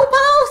travel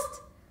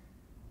post?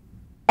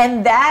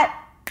 And that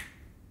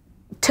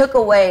took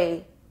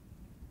away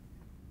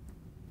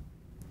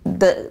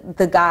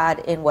the God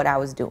in what I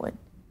was doing.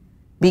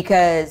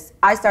 Because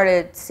I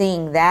started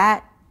seeing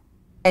that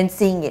and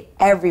seeing it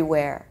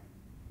everywhere.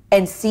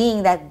 And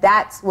seeing that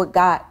that's what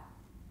got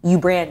you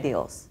brand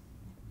deals.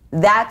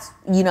 That's,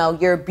 you know,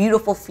 your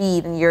beautiful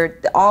feed and your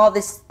all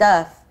this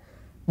stuff,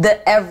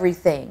 the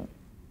everything.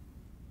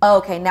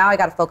 Okay, now I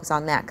got to focus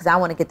on that because I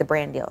want to get the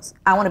brand deals.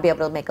 I want to be able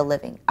to make a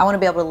living. I want to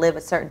be able to live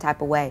a certain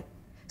type of way.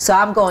 So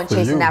I'm going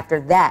chasing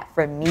after that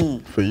for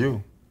me. For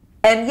you.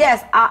 And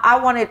yes, I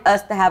wanted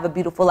us to have a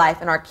beautiful life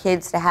and our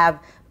kids to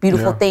have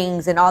beautiful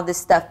things and all this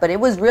stuff. But it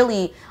was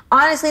really,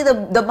 honestly,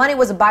 the money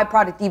was a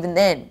byproduct even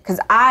then, because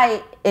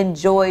I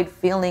enjoyed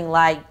feeling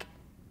like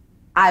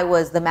I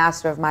was the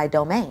master of my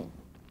domain.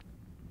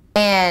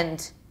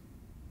 And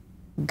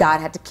God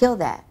had to kill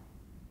that.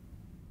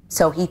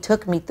 So he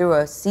took me through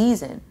a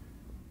season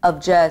of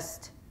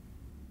just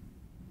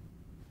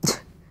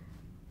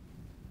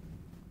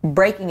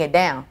breaking it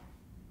down,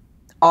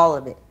 all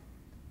of it.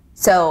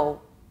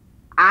 So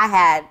I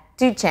had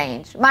to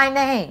change my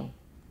name.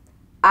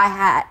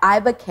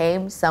 I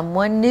became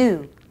someone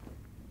new.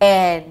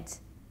 And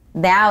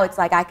now it's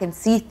like I can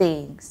see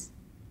things.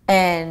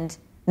 And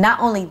not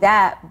only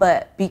that,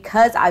 but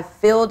because I've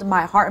filled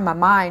my heart and my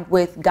mind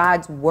with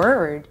God's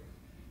word,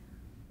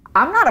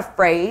 I'm not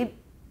afraid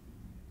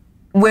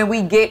when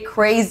we get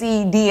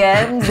crazy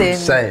DMs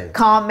and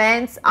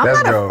comments.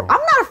 I'm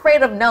not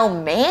afraid of no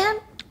man.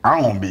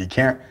 I don't be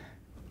caring.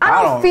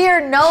 I don't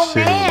fear no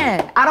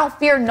man. I don't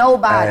fear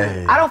nobody.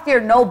 Hey. I don't fear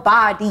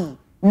nobody.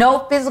 No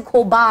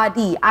physical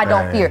body I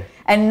don't fear.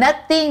 And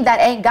nothing that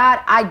ain't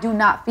God, I do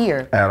not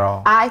fear. At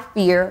all. I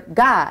fear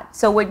God.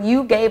 So when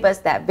you gave us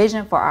that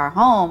vision for our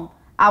home,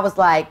 I was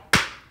like,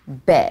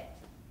 bet.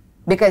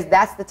 Because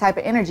that's the type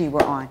of energy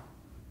we're on.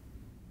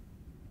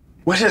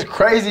 Which is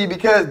crazy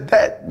because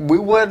that we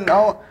wouldn't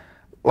know.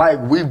 Like,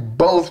 we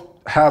both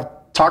have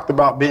talked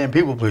about being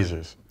people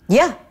pleasers.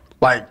 Yeah.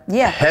 Like,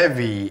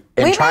 heavy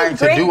and we trying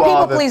to do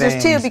all the things. We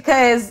people pleasers too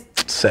because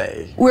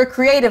we're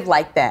creative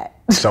like that.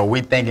 So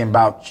we thinking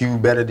about you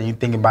better than you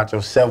thinking about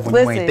yourself when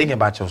you ain't thinking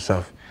about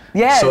yourself.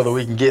 Yes. So that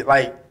we can get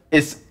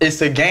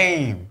it's a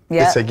game.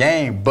 Yep. It's a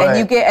game.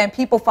 But and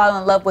people fall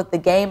in love with the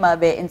game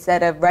of it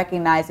instead of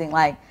recognizing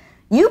like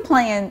you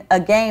playing a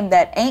game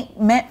that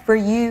ain't meant for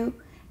you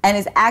and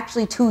is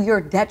actually to your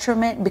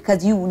detriment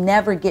because you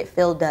never get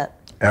filled up.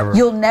 Ever.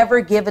 You'll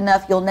never give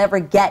enough. You'll never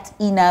get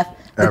enough.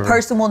 The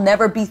person will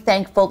never be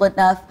thankful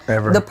enough.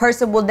 Ever. The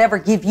person will never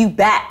give you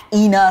back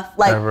enough.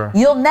 Like,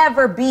 you'll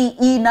never be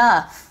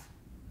enough.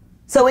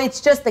 So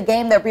it's just a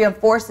game that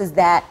reinforces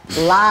that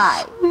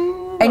lie.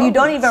 And you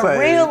don't even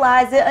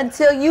realize it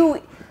until you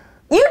do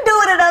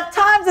it enough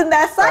times in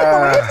that cycle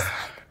where you're just like,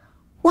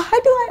 why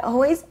do I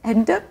always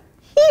end up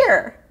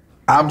here?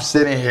 I'm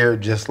sitting here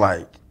just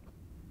like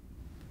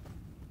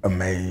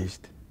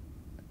amazed.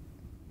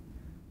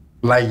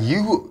 Like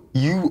you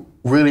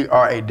really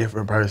are a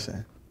different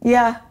person.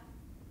 Yeah.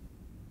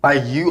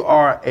 Like you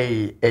are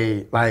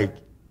like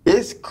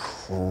it's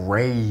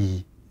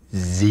crazy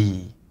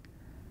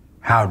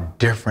how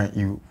different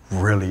you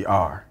really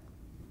are.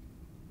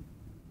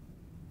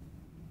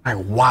 Like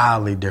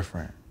wildly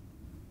different.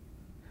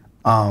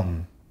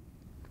 Me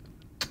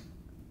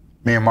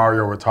and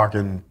Mario were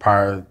talking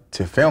prior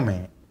to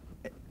filming,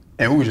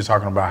 and we were just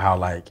talking about how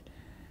like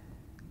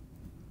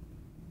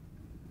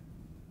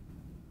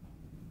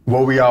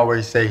what we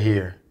always say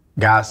here,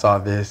 God saw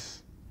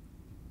this.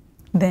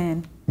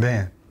 Then.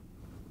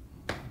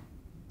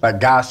 Like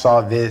God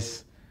saw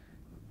this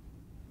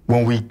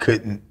when we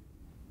couldn't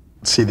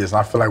see this.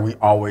 I feel like we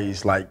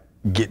always like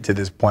get to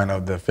this point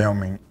of the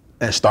filming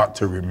and start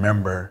to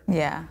remember.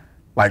 Yeah.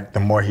 Like the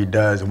more he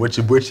does, which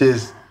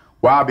is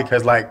wild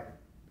because like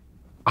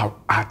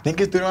I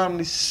think it's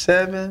Deuteronomy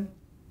 7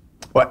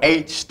 or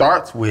 8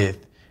 starts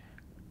with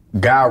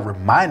God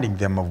reminding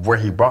them of where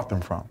he brought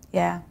them from.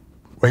 Yeah.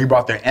 Where he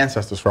brought their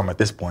ancestors from at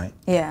this point.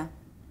 Yeah.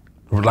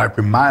 Like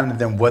reminding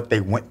them what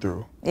they went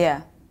through.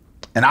 Yeah.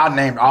 And I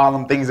named all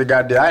them things that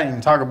God did. I didn't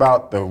even talk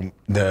about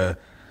the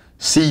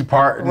sea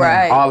part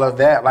and all of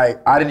that.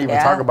 Like I didn't even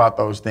talk about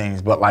those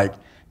things. But like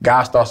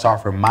God starts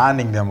off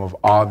reminding them of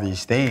all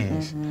these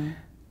things. Mm-hmm.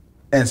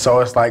 And so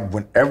it's like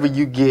whenever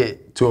you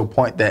get to a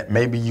point that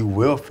maybe you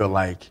will feel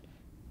like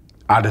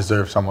I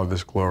deserve some of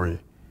this glory,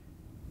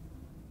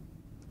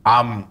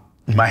 my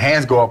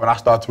hands go up and I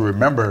start to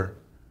remember.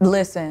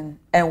 Listen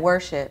and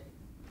worship.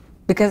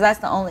 Because that's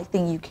the only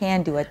thing you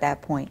can do at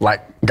that point.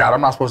 Like, God, I'm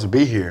not supposed to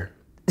be here.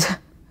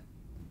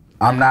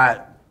 I'm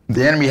not.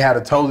 The enemy had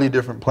a totally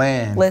different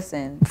plan.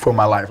 Listen. For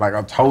my life, like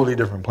a totally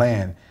different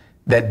plan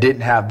that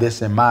didn't have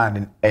this in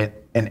mind.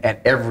 And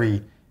at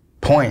every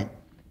point,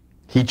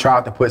 he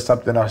tried to put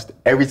something else.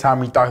 Every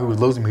time he thought he was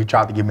losing me, he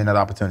tried to give me another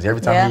opportunity.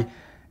 Every time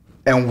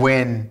and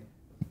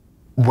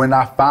when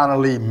I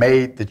finally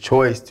made the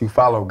choice to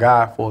follow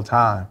God full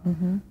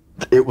time,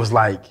 it was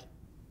like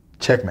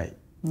checkmate.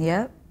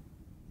 Yep.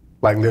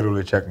 Like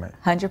literally checkmate.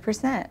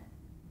 100%.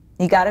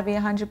 You got to be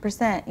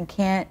 100%. You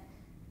can't.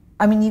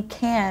 I mean, you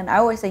can. I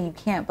always say you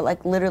can't, but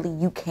like literally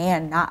you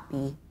can not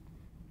be.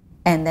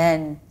 And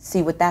then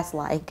see what that's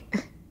like.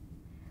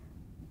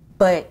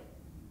 But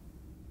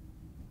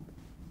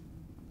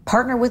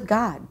partner with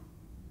God.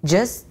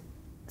 Just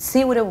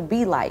see what it would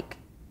be like.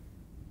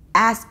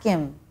 Ask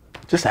him.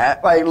 Just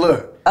ask, like,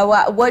 look.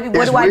 What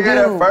do I do?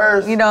 At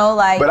first, you know,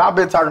 like. But I've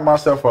been talking to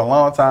myself for a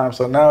long time,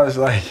 so now it's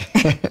like.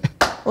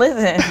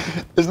 Listen.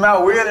 It's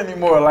not weird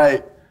anymore.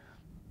 Like,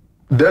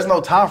 there's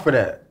no time for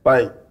that.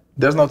 Like,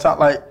 there's no time.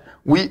 Like,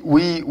 we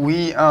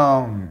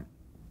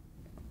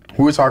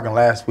were talking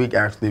last week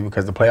actually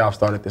because the playoffs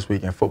started this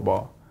week in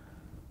football,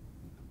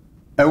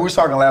 and we were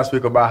talking last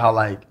week about how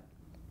like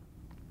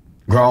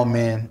grown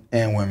men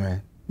and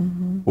women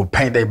will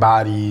paint their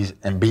bodies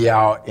and be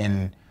out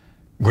in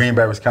Green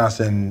Bay,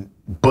 Wisconsin,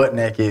 butt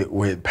naked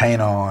with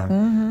paint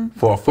on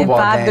for a football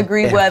game in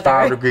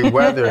 5-degree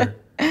weather.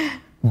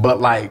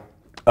 But like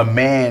a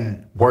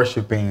man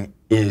worshiping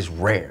is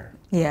rare.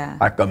 Yeah.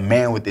 Like a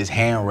man with his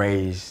hand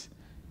raised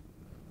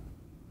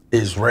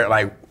is rare.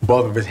 Like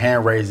both of his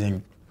hand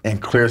raising in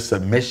clear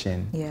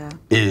submission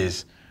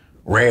is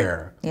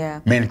rare.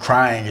 Yeah. Men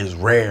crying is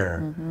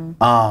rare.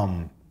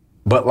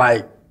 But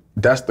like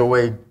that's the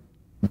way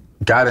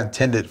God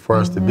intended for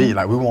us to be.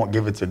 Like we won't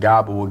give it to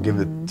God, but we'll give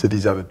it to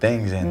these other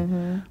things.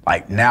 And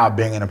like now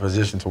being in a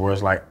position to where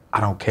it's like,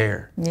 I don't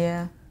care.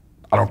 Yeah.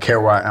 I don't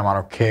care where I am. I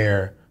don't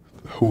care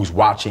who's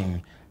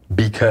watching,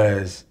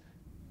 because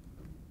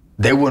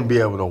they wouldn't be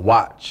able to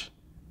watch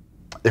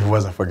if it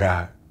wasn't for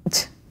God.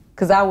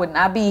 Because I would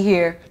not be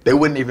here. They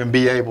wouldn't even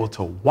be able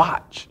to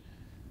watch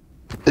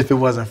if it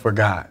wasn't for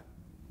God.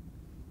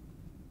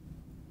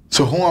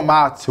 So who am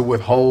I to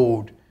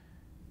withhold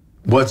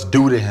what's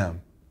due to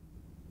him?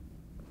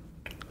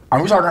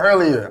 I was talking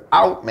earlier,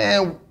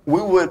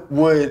 we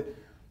would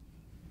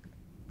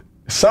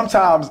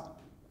sometimes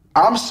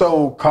I'm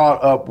so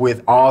caught up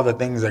with all the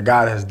things that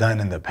God has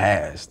done in the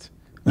past,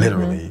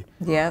 literally.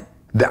 Yep.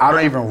 That I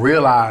don't even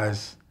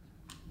realize,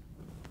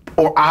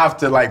 or I have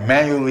to like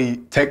manually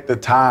take the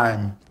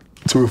time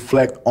to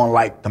reflect on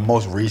like the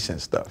most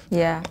recent stuff.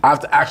 Yeah. I have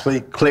to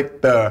actually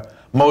click the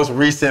most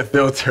recent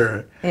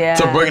filter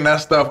to bring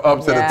that stuff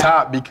up to the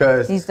top,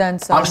 because He's done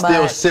so I'm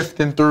still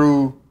sifting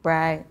through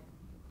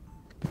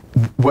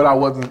what I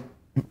wasn't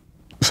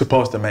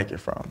supposed to make it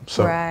from.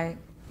 So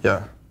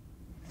yeah.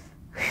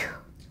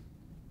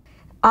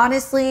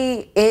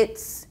 Honestly,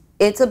 it's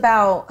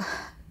about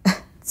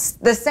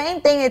the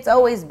same thing it's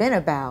always been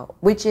about,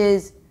 which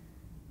is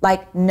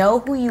like, know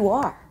who you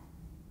are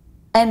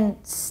and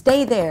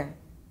stay there.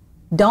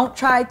 Don't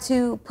try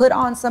to put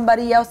on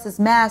somebody else's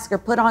mask or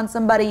put on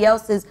somebody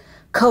else's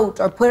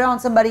coat or put on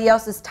somebody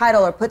else's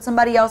title or put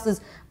somebody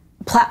else's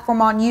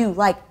platform on you.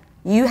 Like,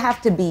 you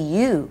have to be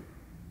you.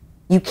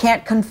 You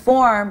can't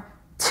conform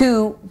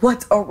to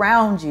what's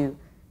around you.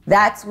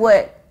 That's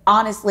what,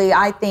 honestly,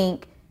 I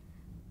think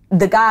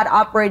the God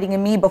operating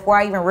in me before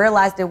I even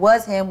realized it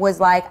was him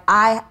was like,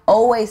 I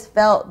always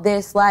felt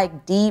this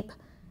like deep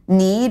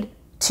need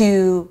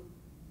to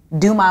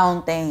do my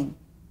own thing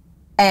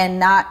and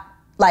not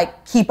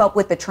like keep up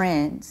with the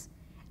trends.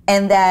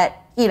 And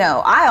that, you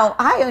know,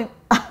 I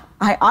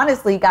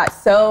honestly got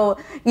so,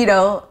 you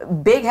know,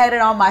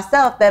 big-headed on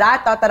myself that I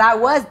thought that I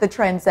was the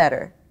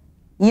trendsetter,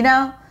 you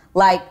know?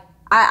 Like,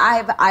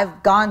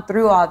 I've gone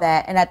through all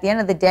that, and at the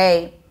end of the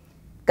day,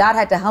 God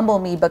had to humble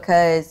me,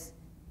 because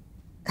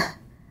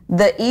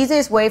the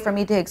easiest way for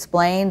me to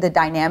explain the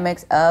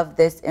dynamics of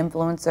this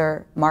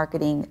influencer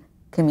marketing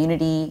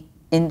community,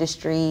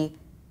 industry,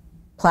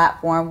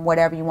 platform,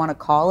 whatever you want to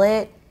call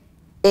it,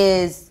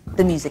 is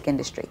the music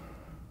industry.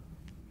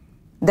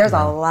 There's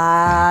a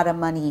lot of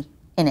money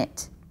in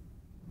it.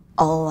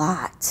 A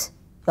lot,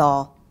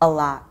 y'all, a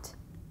lot.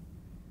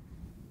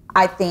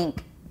 I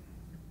think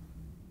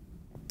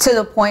to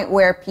the point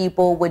where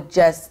people would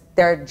just,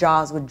 their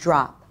jaws would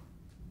drop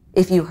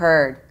if you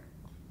heard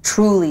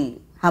truly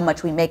how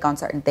much we make on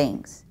certain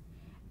things.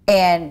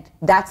 And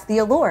that's the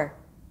allure,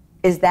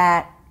 is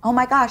that, oh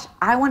my gosh,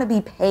 I want to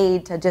be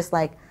paid to just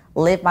like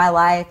live my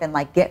life and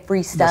like get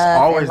free stuff. That's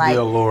always and, like,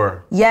 the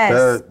allure.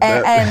 Yes,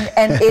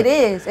 and it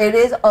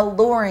is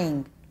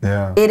alluring.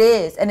 Yeah. It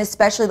is, and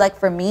especially like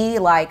for me,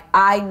 like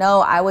I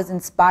know I was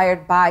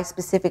inspired by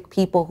specific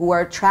people who are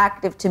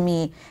attractive to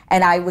me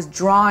and I was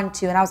drawn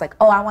to, and I was like,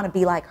 oh, I want to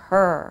be like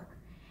her.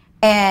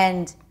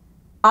 And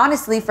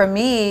honestly, for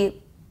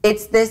me,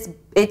 it's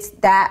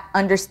that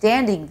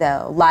understanding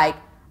though, like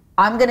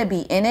I'm gonna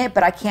be in it,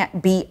 but I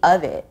can't be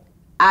of it.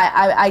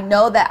 I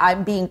know that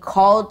I'm being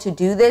called to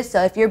do this.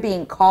 So if you're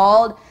being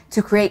called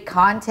to create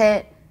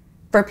content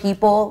for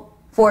people,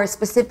 for a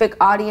specific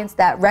audience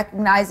that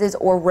recognizes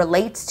or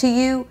relates to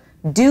you,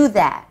 do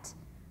that.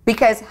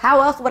 Because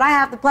how else would I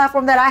have the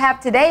platform that I have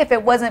today if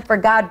it wasn't for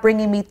God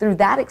bringing me through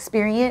that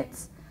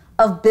experience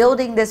of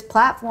building this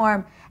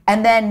platform?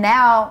 And then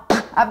now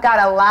I've got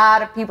a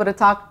lot of people to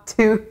talk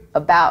to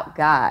about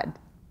God.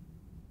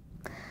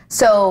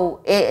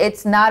 So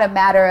it's not a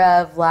matter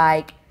of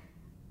like,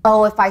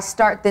 oh, if I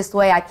start this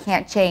way, I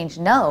can't change.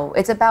 No,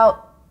 it's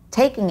about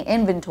taking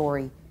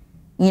inventory.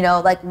 You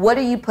know, like, what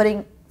are you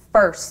putting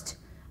first?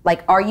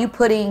 Like, are you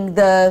putting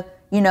the,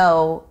 you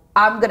know,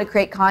 I'm going to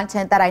create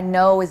content that I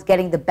know is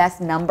getting the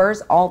best numbers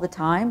all the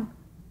time?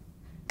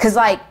 Because,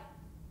 like,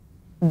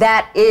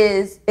 that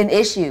is an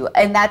issue.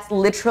 And that's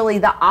literally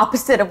the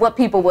opposite of what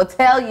people will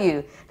tell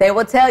you. They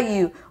will tell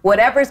you,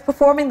 whatever's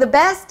performing the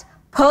best,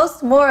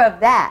 post more of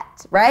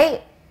that,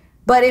 right?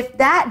 But if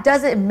that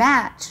doesn't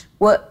match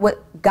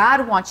what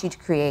God wants you to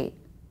create,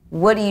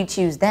 what do you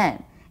choose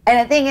then?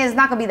 And the thing is, it's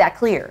not going to be that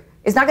clear.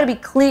 It's not going to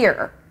be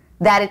clear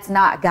that it's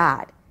not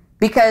God,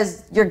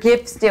 because your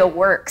gift still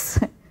works.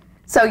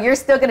 So you're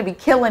still going to be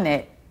killing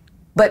it,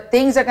 but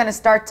things are going to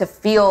start to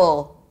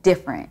feel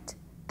different.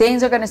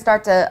 Things are going to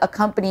start to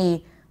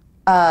accompany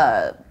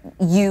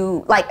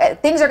you,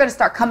 like things are going to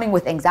start coming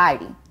with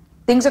anxiety.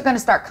 things are going to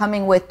start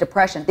coming with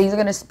depression. Things are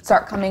going to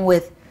start coming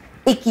with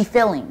icky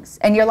feelings.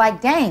 And you're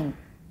like, dang,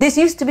 this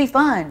used to be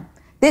fun.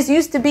 This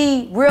used to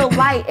be real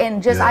light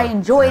and just I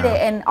enjoyed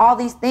it and all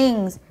these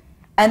things.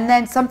 And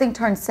then something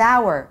turns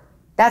sour.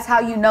 That's how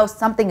you know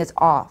something is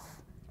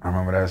off. I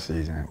remember that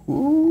season.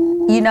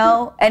 Ooh. You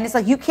know? And it's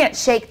like you can't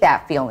shake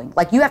that feeling.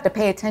 Like you have to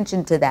pay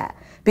attention to that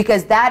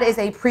because that is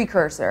a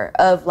precursor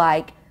of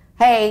like,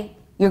 hey,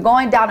 you're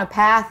going down a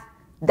path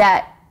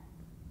that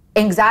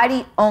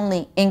anxiety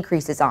only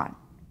increases on.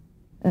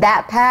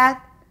 That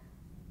path,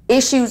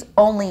 issues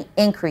only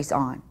increase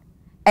on.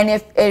 And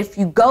if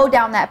you go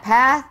down that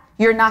path,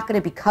 you're not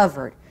going to be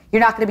covered.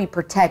 You're not going to be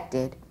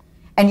protected.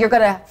 And you're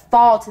going to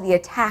fall to the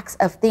attacks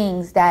of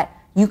things that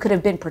you could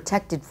have been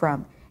protected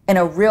from in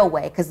a real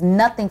way, because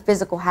nothing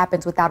physical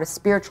happens without a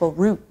spiritual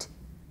root.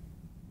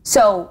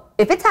 So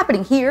if it's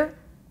happening here,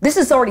 this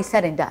is already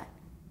said and done.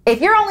 If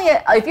you're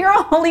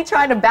only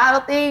trying to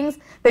battle things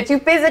that you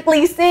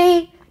physically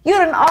see, you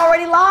done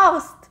already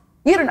lost.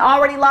 You done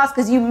already lost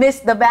because you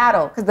missed the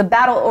battle, because the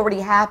battle already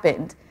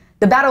happened.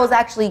 The battle is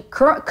actually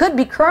could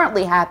be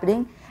currently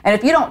happening. And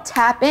if you don't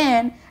tap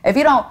in, if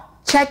you don't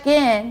check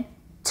in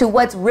to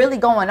what's really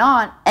going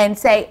on and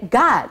say,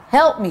 God,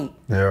 help me.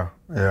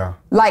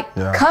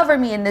 Cover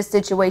me in this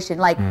situation.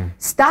 Like,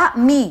 stop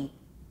me.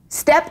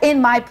 Step in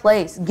my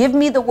place. Give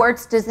me the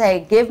words to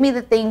say. Give me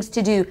the things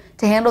to do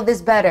to handle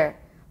this better,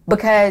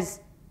 because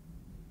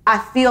I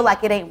feel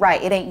like it ain't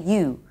right. It ain't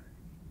you.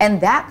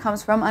 And that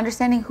comes from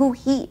understanding who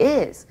he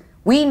is.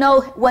 We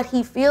know what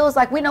he feels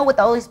like. We know what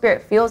the Holy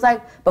Spirit feels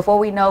like before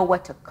we know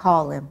what to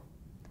call him.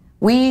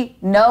 We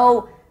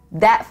know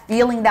that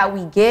feeling that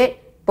we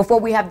get before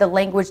we have the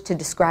language to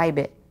describe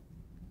it.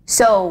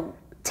 So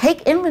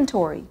take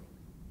inventory.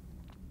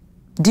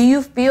 Do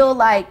you feel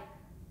like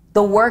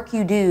the work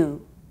you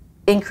do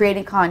in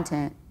creating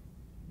content,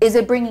 is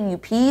it bringing you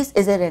peace?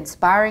 Is it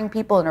inspiring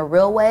people in a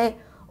real way?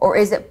 Or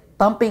is it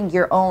bumping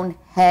your own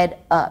head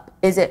up?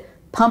 Is it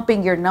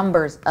pumping your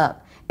numbers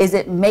up? Is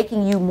it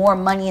making you more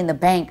money in the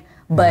bank,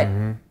 but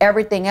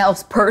everything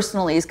else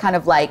personally is kind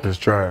of like, it's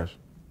trash.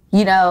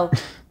 You know,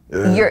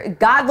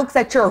 God looks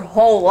at your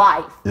whole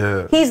life.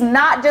 He's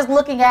not just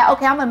looking at,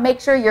 okay, I'm gonna make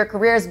sure your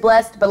career is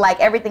blessed, but like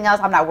everything else,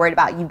 I'm not worried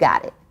about. You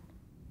got it.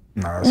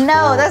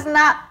 No, that's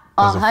not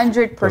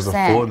 100%. There's a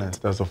fullness.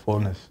 There's a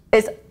fullness.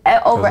 It's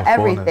over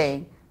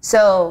everything.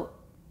 So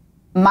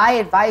my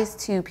advice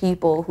to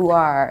people who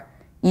are,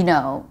 you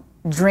know,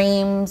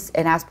 dreams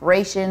and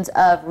aspirations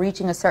of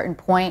reaching a certain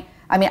point.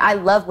 I mean, I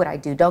love what I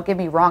do. Don't get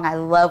me wrong. I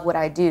love what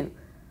I do.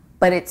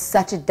 But it's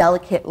such a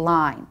delicate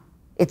line.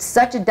 It's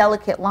such a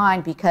delicate line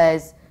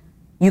because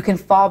you can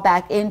fall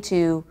back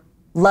into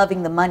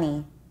loving the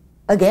money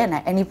again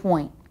at any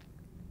point.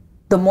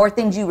 The more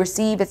things you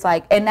receive, it's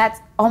like, and that's,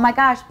 oh my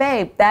gosh,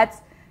 babe,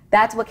 that's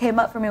what came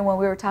up for me when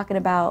we were talking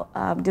about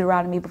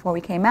Deuteronomy before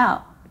we came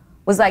out,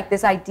 was like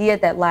this idea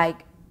that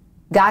like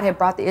God had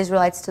brought the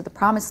Israelites to the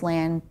promised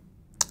land.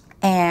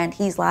 And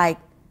he's like,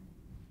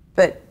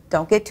 but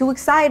don't get too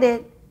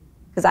excited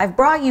because I've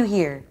brought you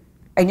here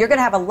and you're going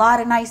to have a lot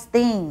of nice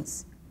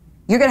things.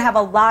 You're going to have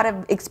a lot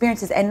of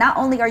experiences. And not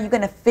only are you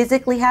going to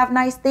physically have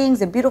nice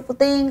things and beautiful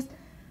things,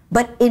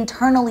 but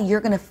internally you're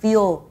going to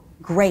feel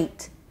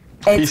great.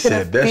 He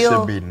said there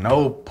should be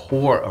no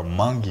poor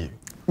among you.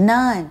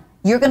 None.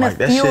 You're going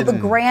to feel the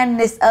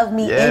grandness of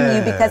me in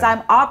you because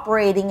I'm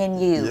operating in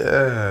you.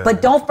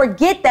 But don't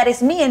forget that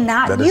it's me and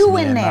not you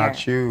in there.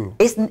 Not you.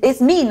 It's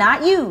me,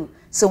 not you.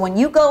 So when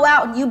you go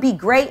out and you be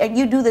great and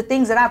you do the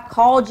things that I've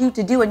called you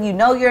to do and you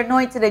know you're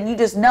anointed and you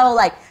just know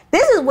like,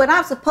 this is what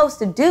I'm supposed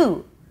to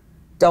do.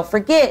 Don't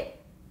forget,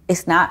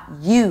 it's not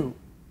you.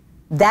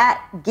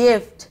 That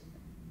gift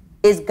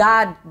is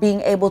God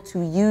being able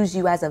to use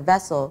you as a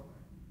vessel.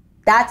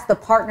 That's the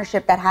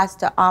partnership that has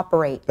to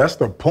operate. That's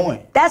the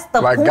point. That's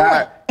the point.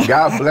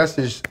 God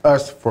blesses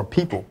us for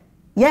people.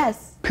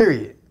 Yes.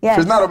 Period. Yes.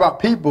 If it's not about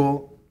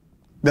people,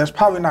 that's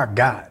probably not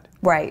God.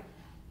 Right.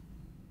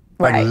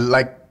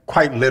 Like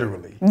quite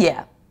literally.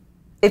 Yeah.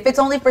 If it's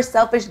only for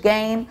selfish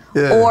gain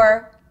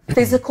or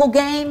physical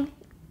gain,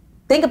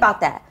 think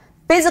about that.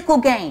 Physical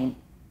gain.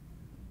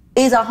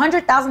 Is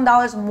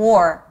 $100,000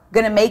 more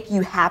gonna make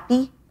you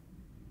happy?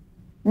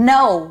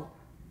 No.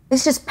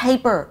 It's just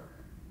paper.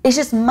 It's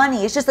just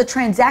money. It's just a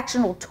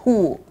transactional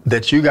tool.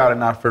 That you gotta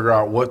not figure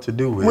out what to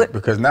do with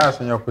because now it's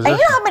in your possession. And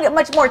you know how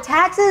much more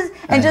taxes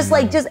and just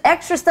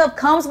extra stuff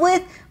comes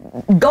with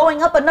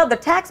going up another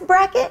tax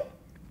bracket?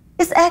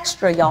 It's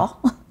extra,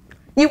 y'all.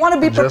 You want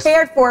to be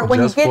prepared for it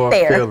when you get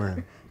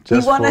there.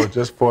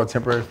 Just for a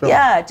temporary feeling.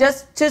 Yeah,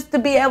 just to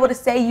be able to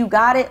say you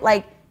got it.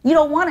 Like, you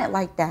don't want it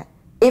like that.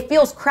 It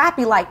feels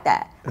crappy like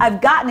that.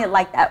 I've gotten it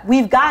like that.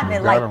 We've gotten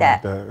it like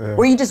that.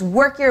 Where you just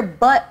work your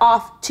butt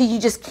off till you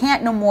just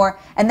can't no more.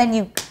 And then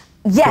you,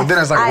 But then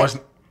it's like,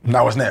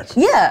 what's next?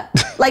 Yeah.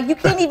 Like you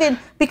can't even,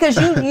 because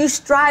you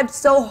strived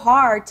so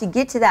hard to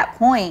get to that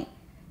point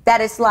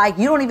that it's like,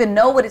 you don't even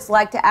know what it's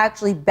like to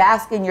actually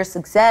bask in your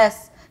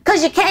success.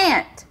 Because you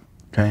can't.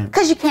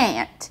 Because you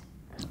can't.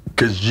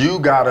 Because you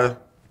gotta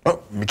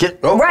Right.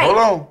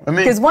 Hold on.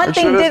 Because one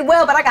thing did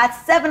well, but I got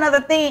 7 other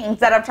things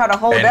that I'm trying to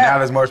hold up. And now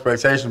there's more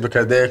expectations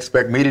because they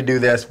expect me to do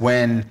this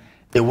when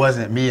it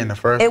wasn't me in the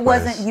first place. It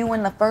wasn't you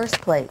in the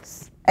first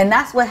place. And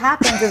that's what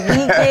happens is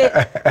we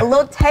get a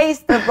little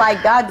taste of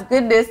like God's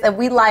goodness and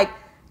we like,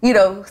 you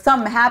know,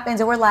 something happens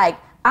and we're like,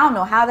 I don't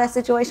know how that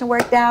situation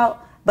worked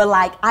out, but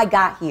like I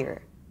got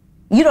here.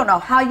 You don't know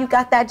how you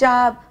got that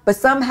job, but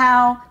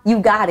somehow you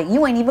got it.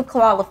 You ain't even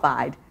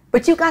qualified.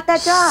 But you got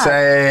that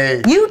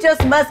job. You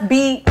just must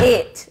be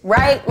it,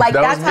 right? Like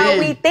that's how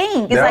we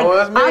think. It's like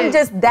I'm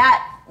just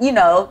that, you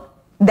know,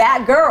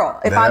 that girl.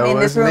 If I'm in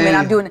this room and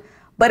I'm doing it.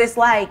 But it's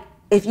like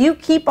if you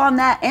keep on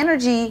that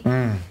energy,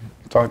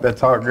 talk that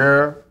talk,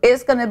 girl.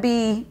 It's gonna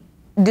be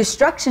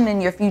destruction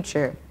in your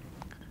future.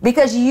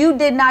 Because you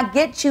did not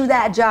get you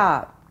that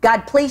job.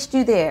 God placed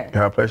you there.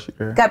 God placed you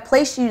there. God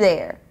placed you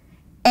there.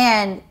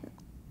 And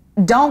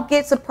don't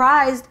get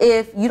surprised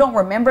if you don't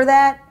remember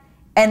that.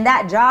 And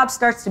that job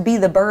starts to be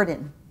the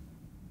burden.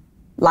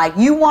 Like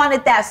you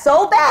wanted that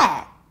so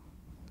bad.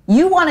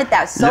 You wanted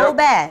that so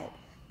bad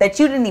that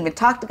you didn't even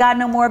talk to God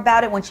no more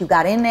about it once you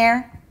got in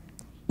there.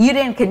 You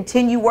didn't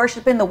continue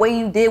worshiping the way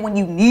you did when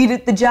you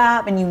needed the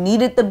job and you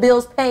needed the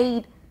bills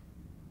paid.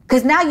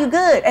 Because now you're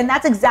good. And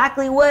that's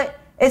exactly what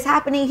is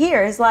happening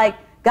here. It's like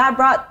God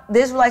brought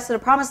the Israelites to the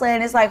promised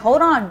land. It's like,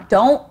 hold on,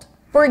 don't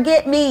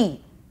forget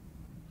me.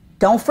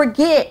 Don't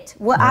forget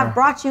what I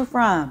brought you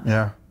from.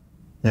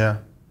 Yeah.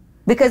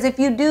 Because if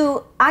you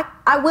do,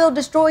 I will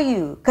destroy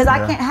you. Because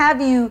I can't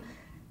have you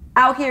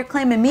out here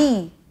claiming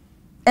me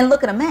and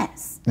looking a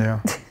mess.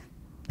 Yeah.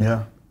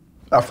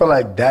 I feel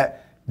like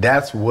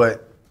that's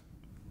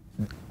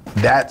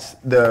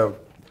the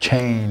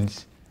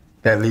chains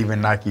that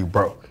leaving Nike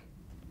broke.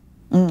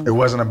 It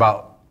wasn't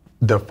about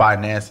the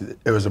finances.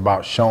 It was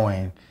about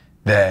showing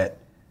that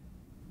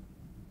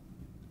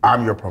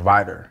I'm your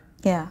provider.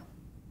 Yeah.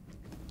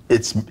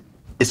 It's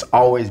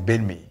always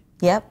been me.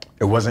 Yep.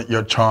 It wasn't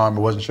your charm.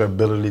 It wasn't your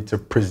ability to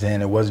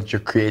present. It wasn't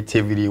your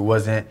creativity. It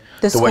wasn't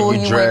the way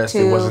you dressed.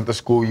 It wasn't the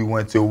school you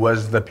went to. It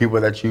wasn't the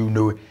people that you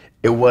knew.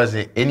 It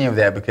wasn't any of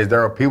that because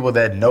there are people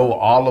that know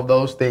all of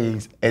those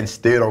things and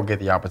still don't get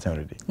the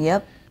opportunity.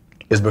 Yep.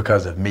 It's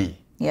because of me.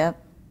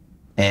 Yep.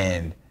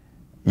 And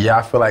yeah,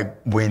 I feel like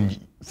when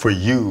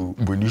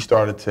you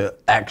started to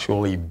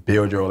actually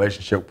build your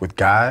relationship with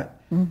God,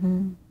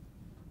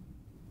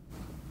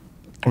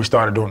 we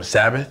started doing the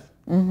Sabbath,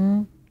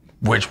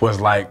 which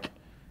was like,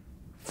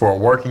 for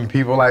working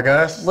people like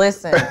us.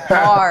 Listen,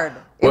 hard.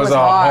 It was a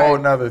hard. whole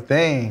nother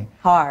thing.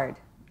 Hard.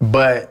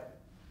 But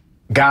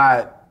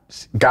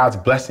God's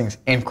blessings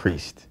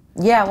increased.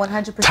 Yeah,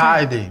 100%.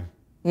 Tithing.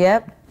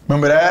 Yep.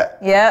 Remember that?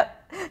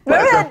 Yep.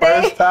 Remember like the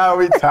first time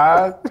we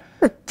tithed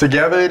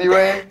together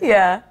anyway?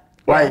 Yeah.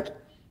 Like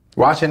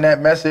watching that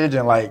message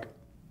and like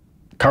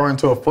coming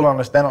to a full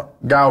understanding,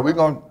 God, we're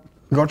gonna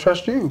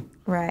trust you.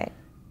 Right.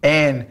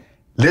 And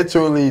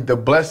literally the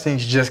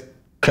blessings just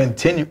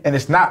continue. And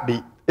it's not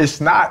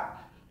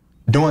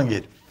doing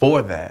it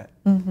for that.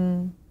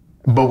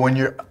 But when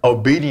you're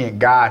obedient,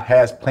 God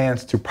has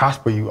plans to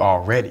prosper you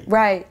already.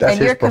 Right. That's and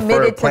his you're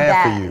committed to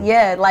that. For you.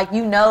 Yeah, like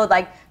you know,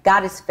 like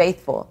God is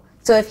faithful.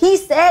 So if he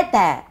said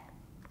that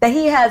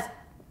he has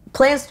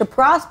plans to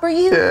prosper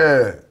you,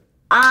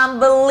 I'm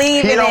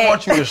believing it. He don't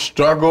want you to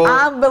struggle.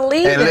 I'm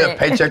believing and live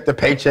paycheck to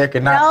paycheck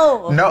and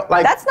not no,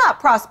 like that's not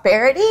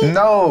prosperity.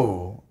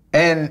 No.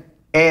 And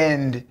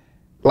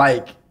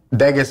like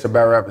that gets a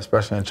bad rap,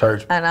 especially in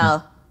church. I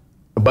know.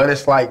 But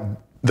it's like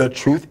the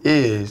truth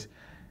is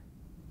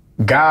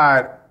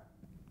God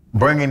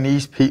brought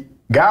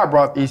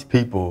these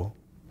people,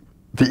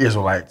 the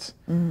Israelites,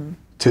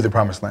 to the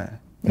promised land,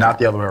 not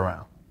the other way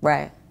around.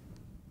 Right.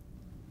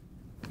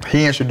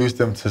 He introduced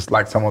them to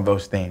like some of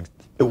those things.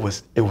 It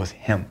was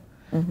him.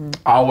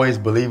 Always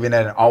believing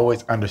that and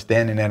always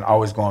understanding that and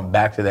always going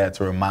back to that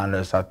to remind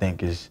us, I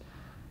think, is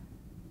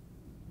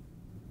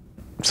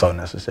so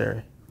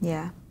necessary.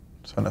 Yeah.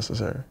 So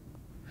necessary.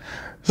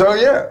 So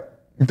yeah,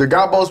 the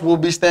Godbolts will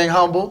be staying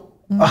humble.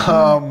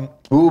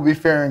 We will be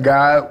fearing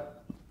God,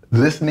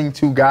 listening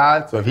to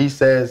God. So if he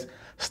says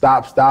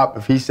stop, stop.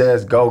 If he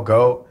says go,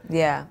 go.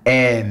 Yeah.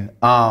 And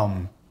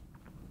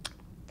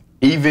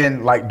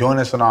even like doing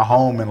this in our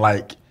home and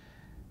like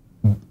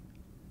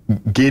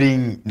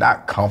getting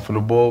not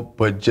comfortable,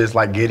 but just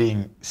like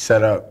getting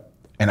set up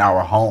in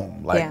our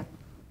home. Like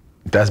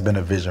that's been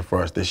a vision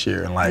for us this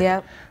year. And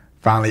like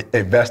finally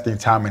investing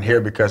time in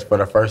here because for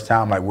the first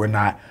time, like we're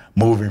not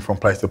moving from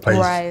place to place.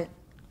 Right.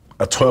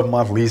 A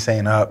 12-month lease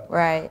ain't up.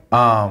 Right.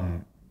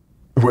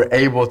 We're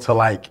able to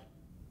like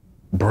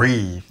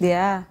breathe.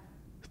 Yeah.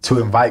 To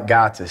invite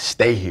God to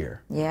stay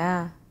here.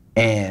 Yeah.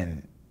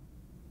 And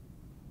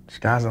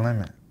sky's the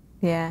limit.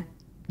 Yeah.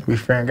 We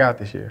fearing God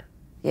this year.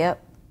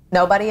 Yep.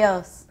 Nobody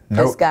else.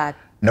 Just God.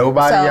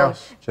 Nobody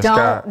else. Just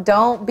God.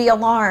 Don't be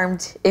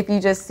alarmed if you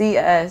just see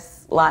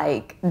us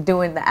like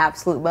doing the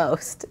absolute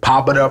most.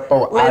 Popping up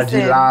on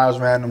IG Lives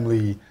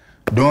randomly,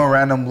 doing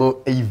random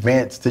little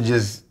events to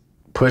just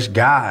push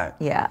God.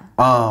 Yeah.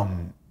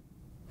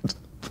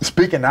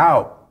 Speaking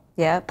out.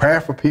 Yep.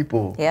 Praying for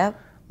people. Yep.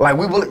 Like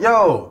we believe,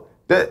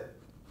 that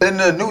in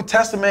the New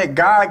Testament,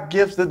 God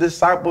gives the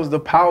disciples the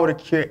power to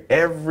cure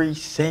every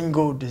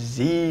single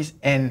disease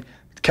and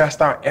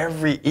cast out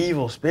every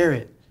evil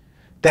spirit.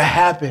 That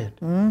happened.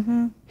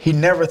 Mm-hmm. He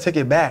never took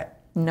it back.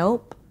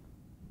 Nope.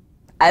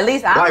 At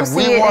least I don't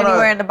see it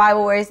anywhere in the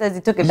Bible where it says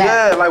he took it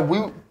back. Yeah, like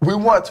we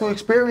want to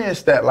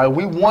experience that. Like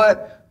we want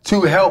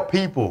to help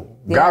people.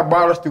 Yeah. God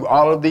brought us through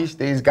all of these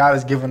things. God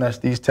has given us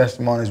these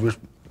testimonies, which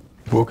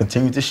we'll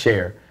continue to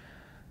share,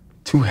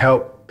 to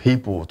help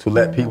people, to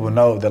let people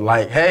know that,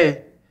 like,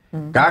 hey,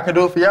 God can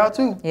do it for y'all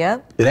too.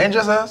 Yep. It ain't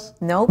just us.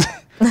 Nope.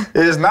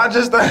 It's not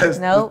just us.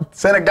 Nope.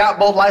 Send a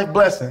Godbolt life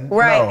blessing.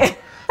 Right. No.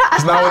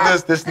 It's not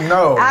what this,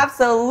 no.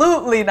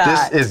 Absolutely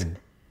not. This is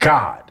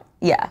God.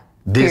 Yeah.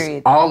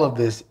 Period. All of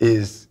this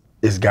is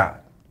God.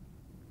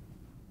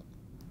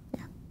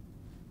 Yeah.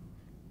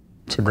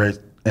 It's a great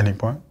ending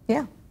point.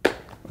 Yeah.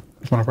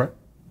 You want to pray?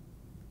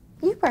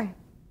 You pray.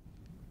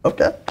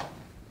 Okay.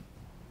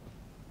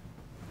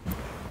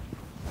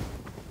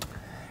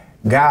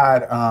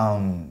 God,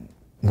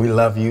 we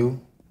love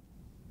you.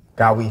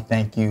 God, we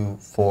thank you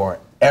for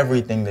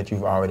everything that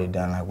you've already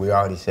done. Like we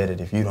already said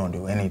it, if you don't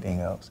do anything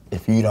else,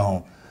 if you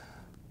don't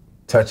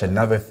touch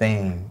another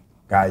thing,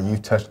 God,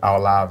 you've touched our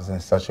lives in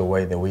such a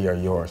way that we are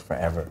yours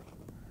forever.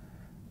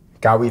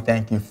 God, we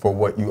thank you for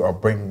what you are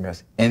bringing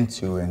us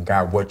into and,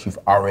 God, what you've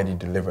already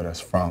delivered us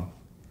from.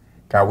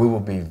 God, we will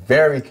be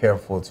very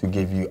careful to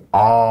give you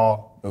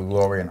all the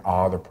glory and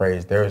all the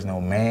praise. There is no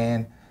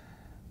man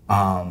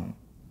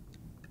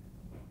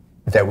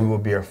that we will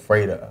be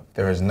afraid of.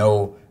 There is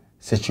no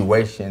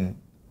situation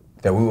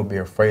that we will be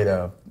afraid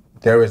of.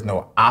 There is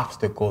no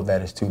obstacle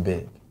that is too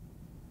big.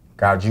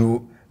 God,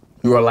 you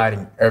are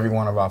lighting every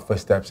one of our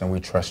footsteps, and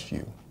we trust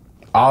you.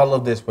 All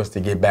of this was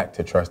to get back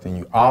to trusting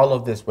you. All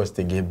of this was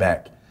to get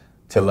back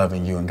to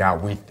loving you. And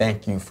God, we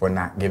thank you for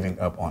not giving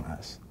up on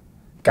us.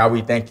 God,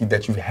 we thank you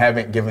that you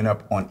haven't given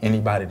up on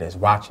anybody that's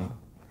watching.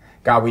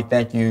 God, we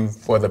thank you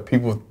for the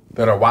people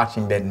that are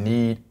watching that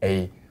need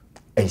a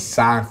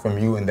sign from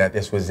you and that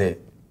this was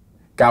it.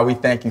 God, we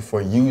thank you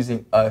for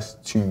using us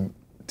to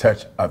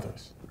touch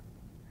others.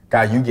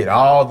 God, you get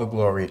all the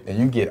glory and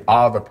you get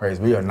all the praise.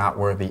 We are not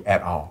worthy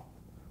at all.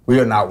 We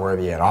are not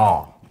worthy at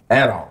all.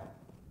 At all.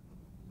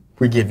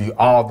 We give you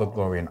all the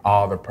glory and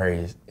all the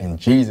praise. In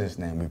Jesus'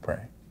 name we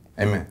pray.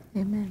 Amen.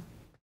 Amen.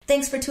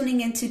 Thanks for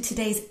tuning into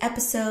today's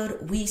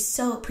episode. We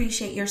so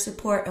appreciate your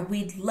support, and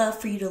we'd love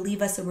for you to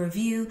leave us a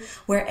review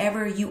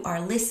wherever you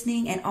are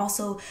listening, and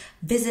also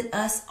visit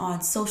us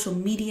on social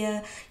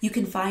media. You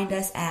can find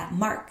us at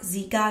Mark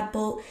Z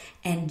Godbolt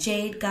and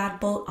Jade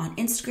Godbolt on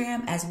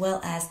Instagram, as well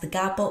as the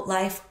Godbolt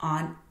Life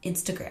on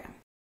Instagram.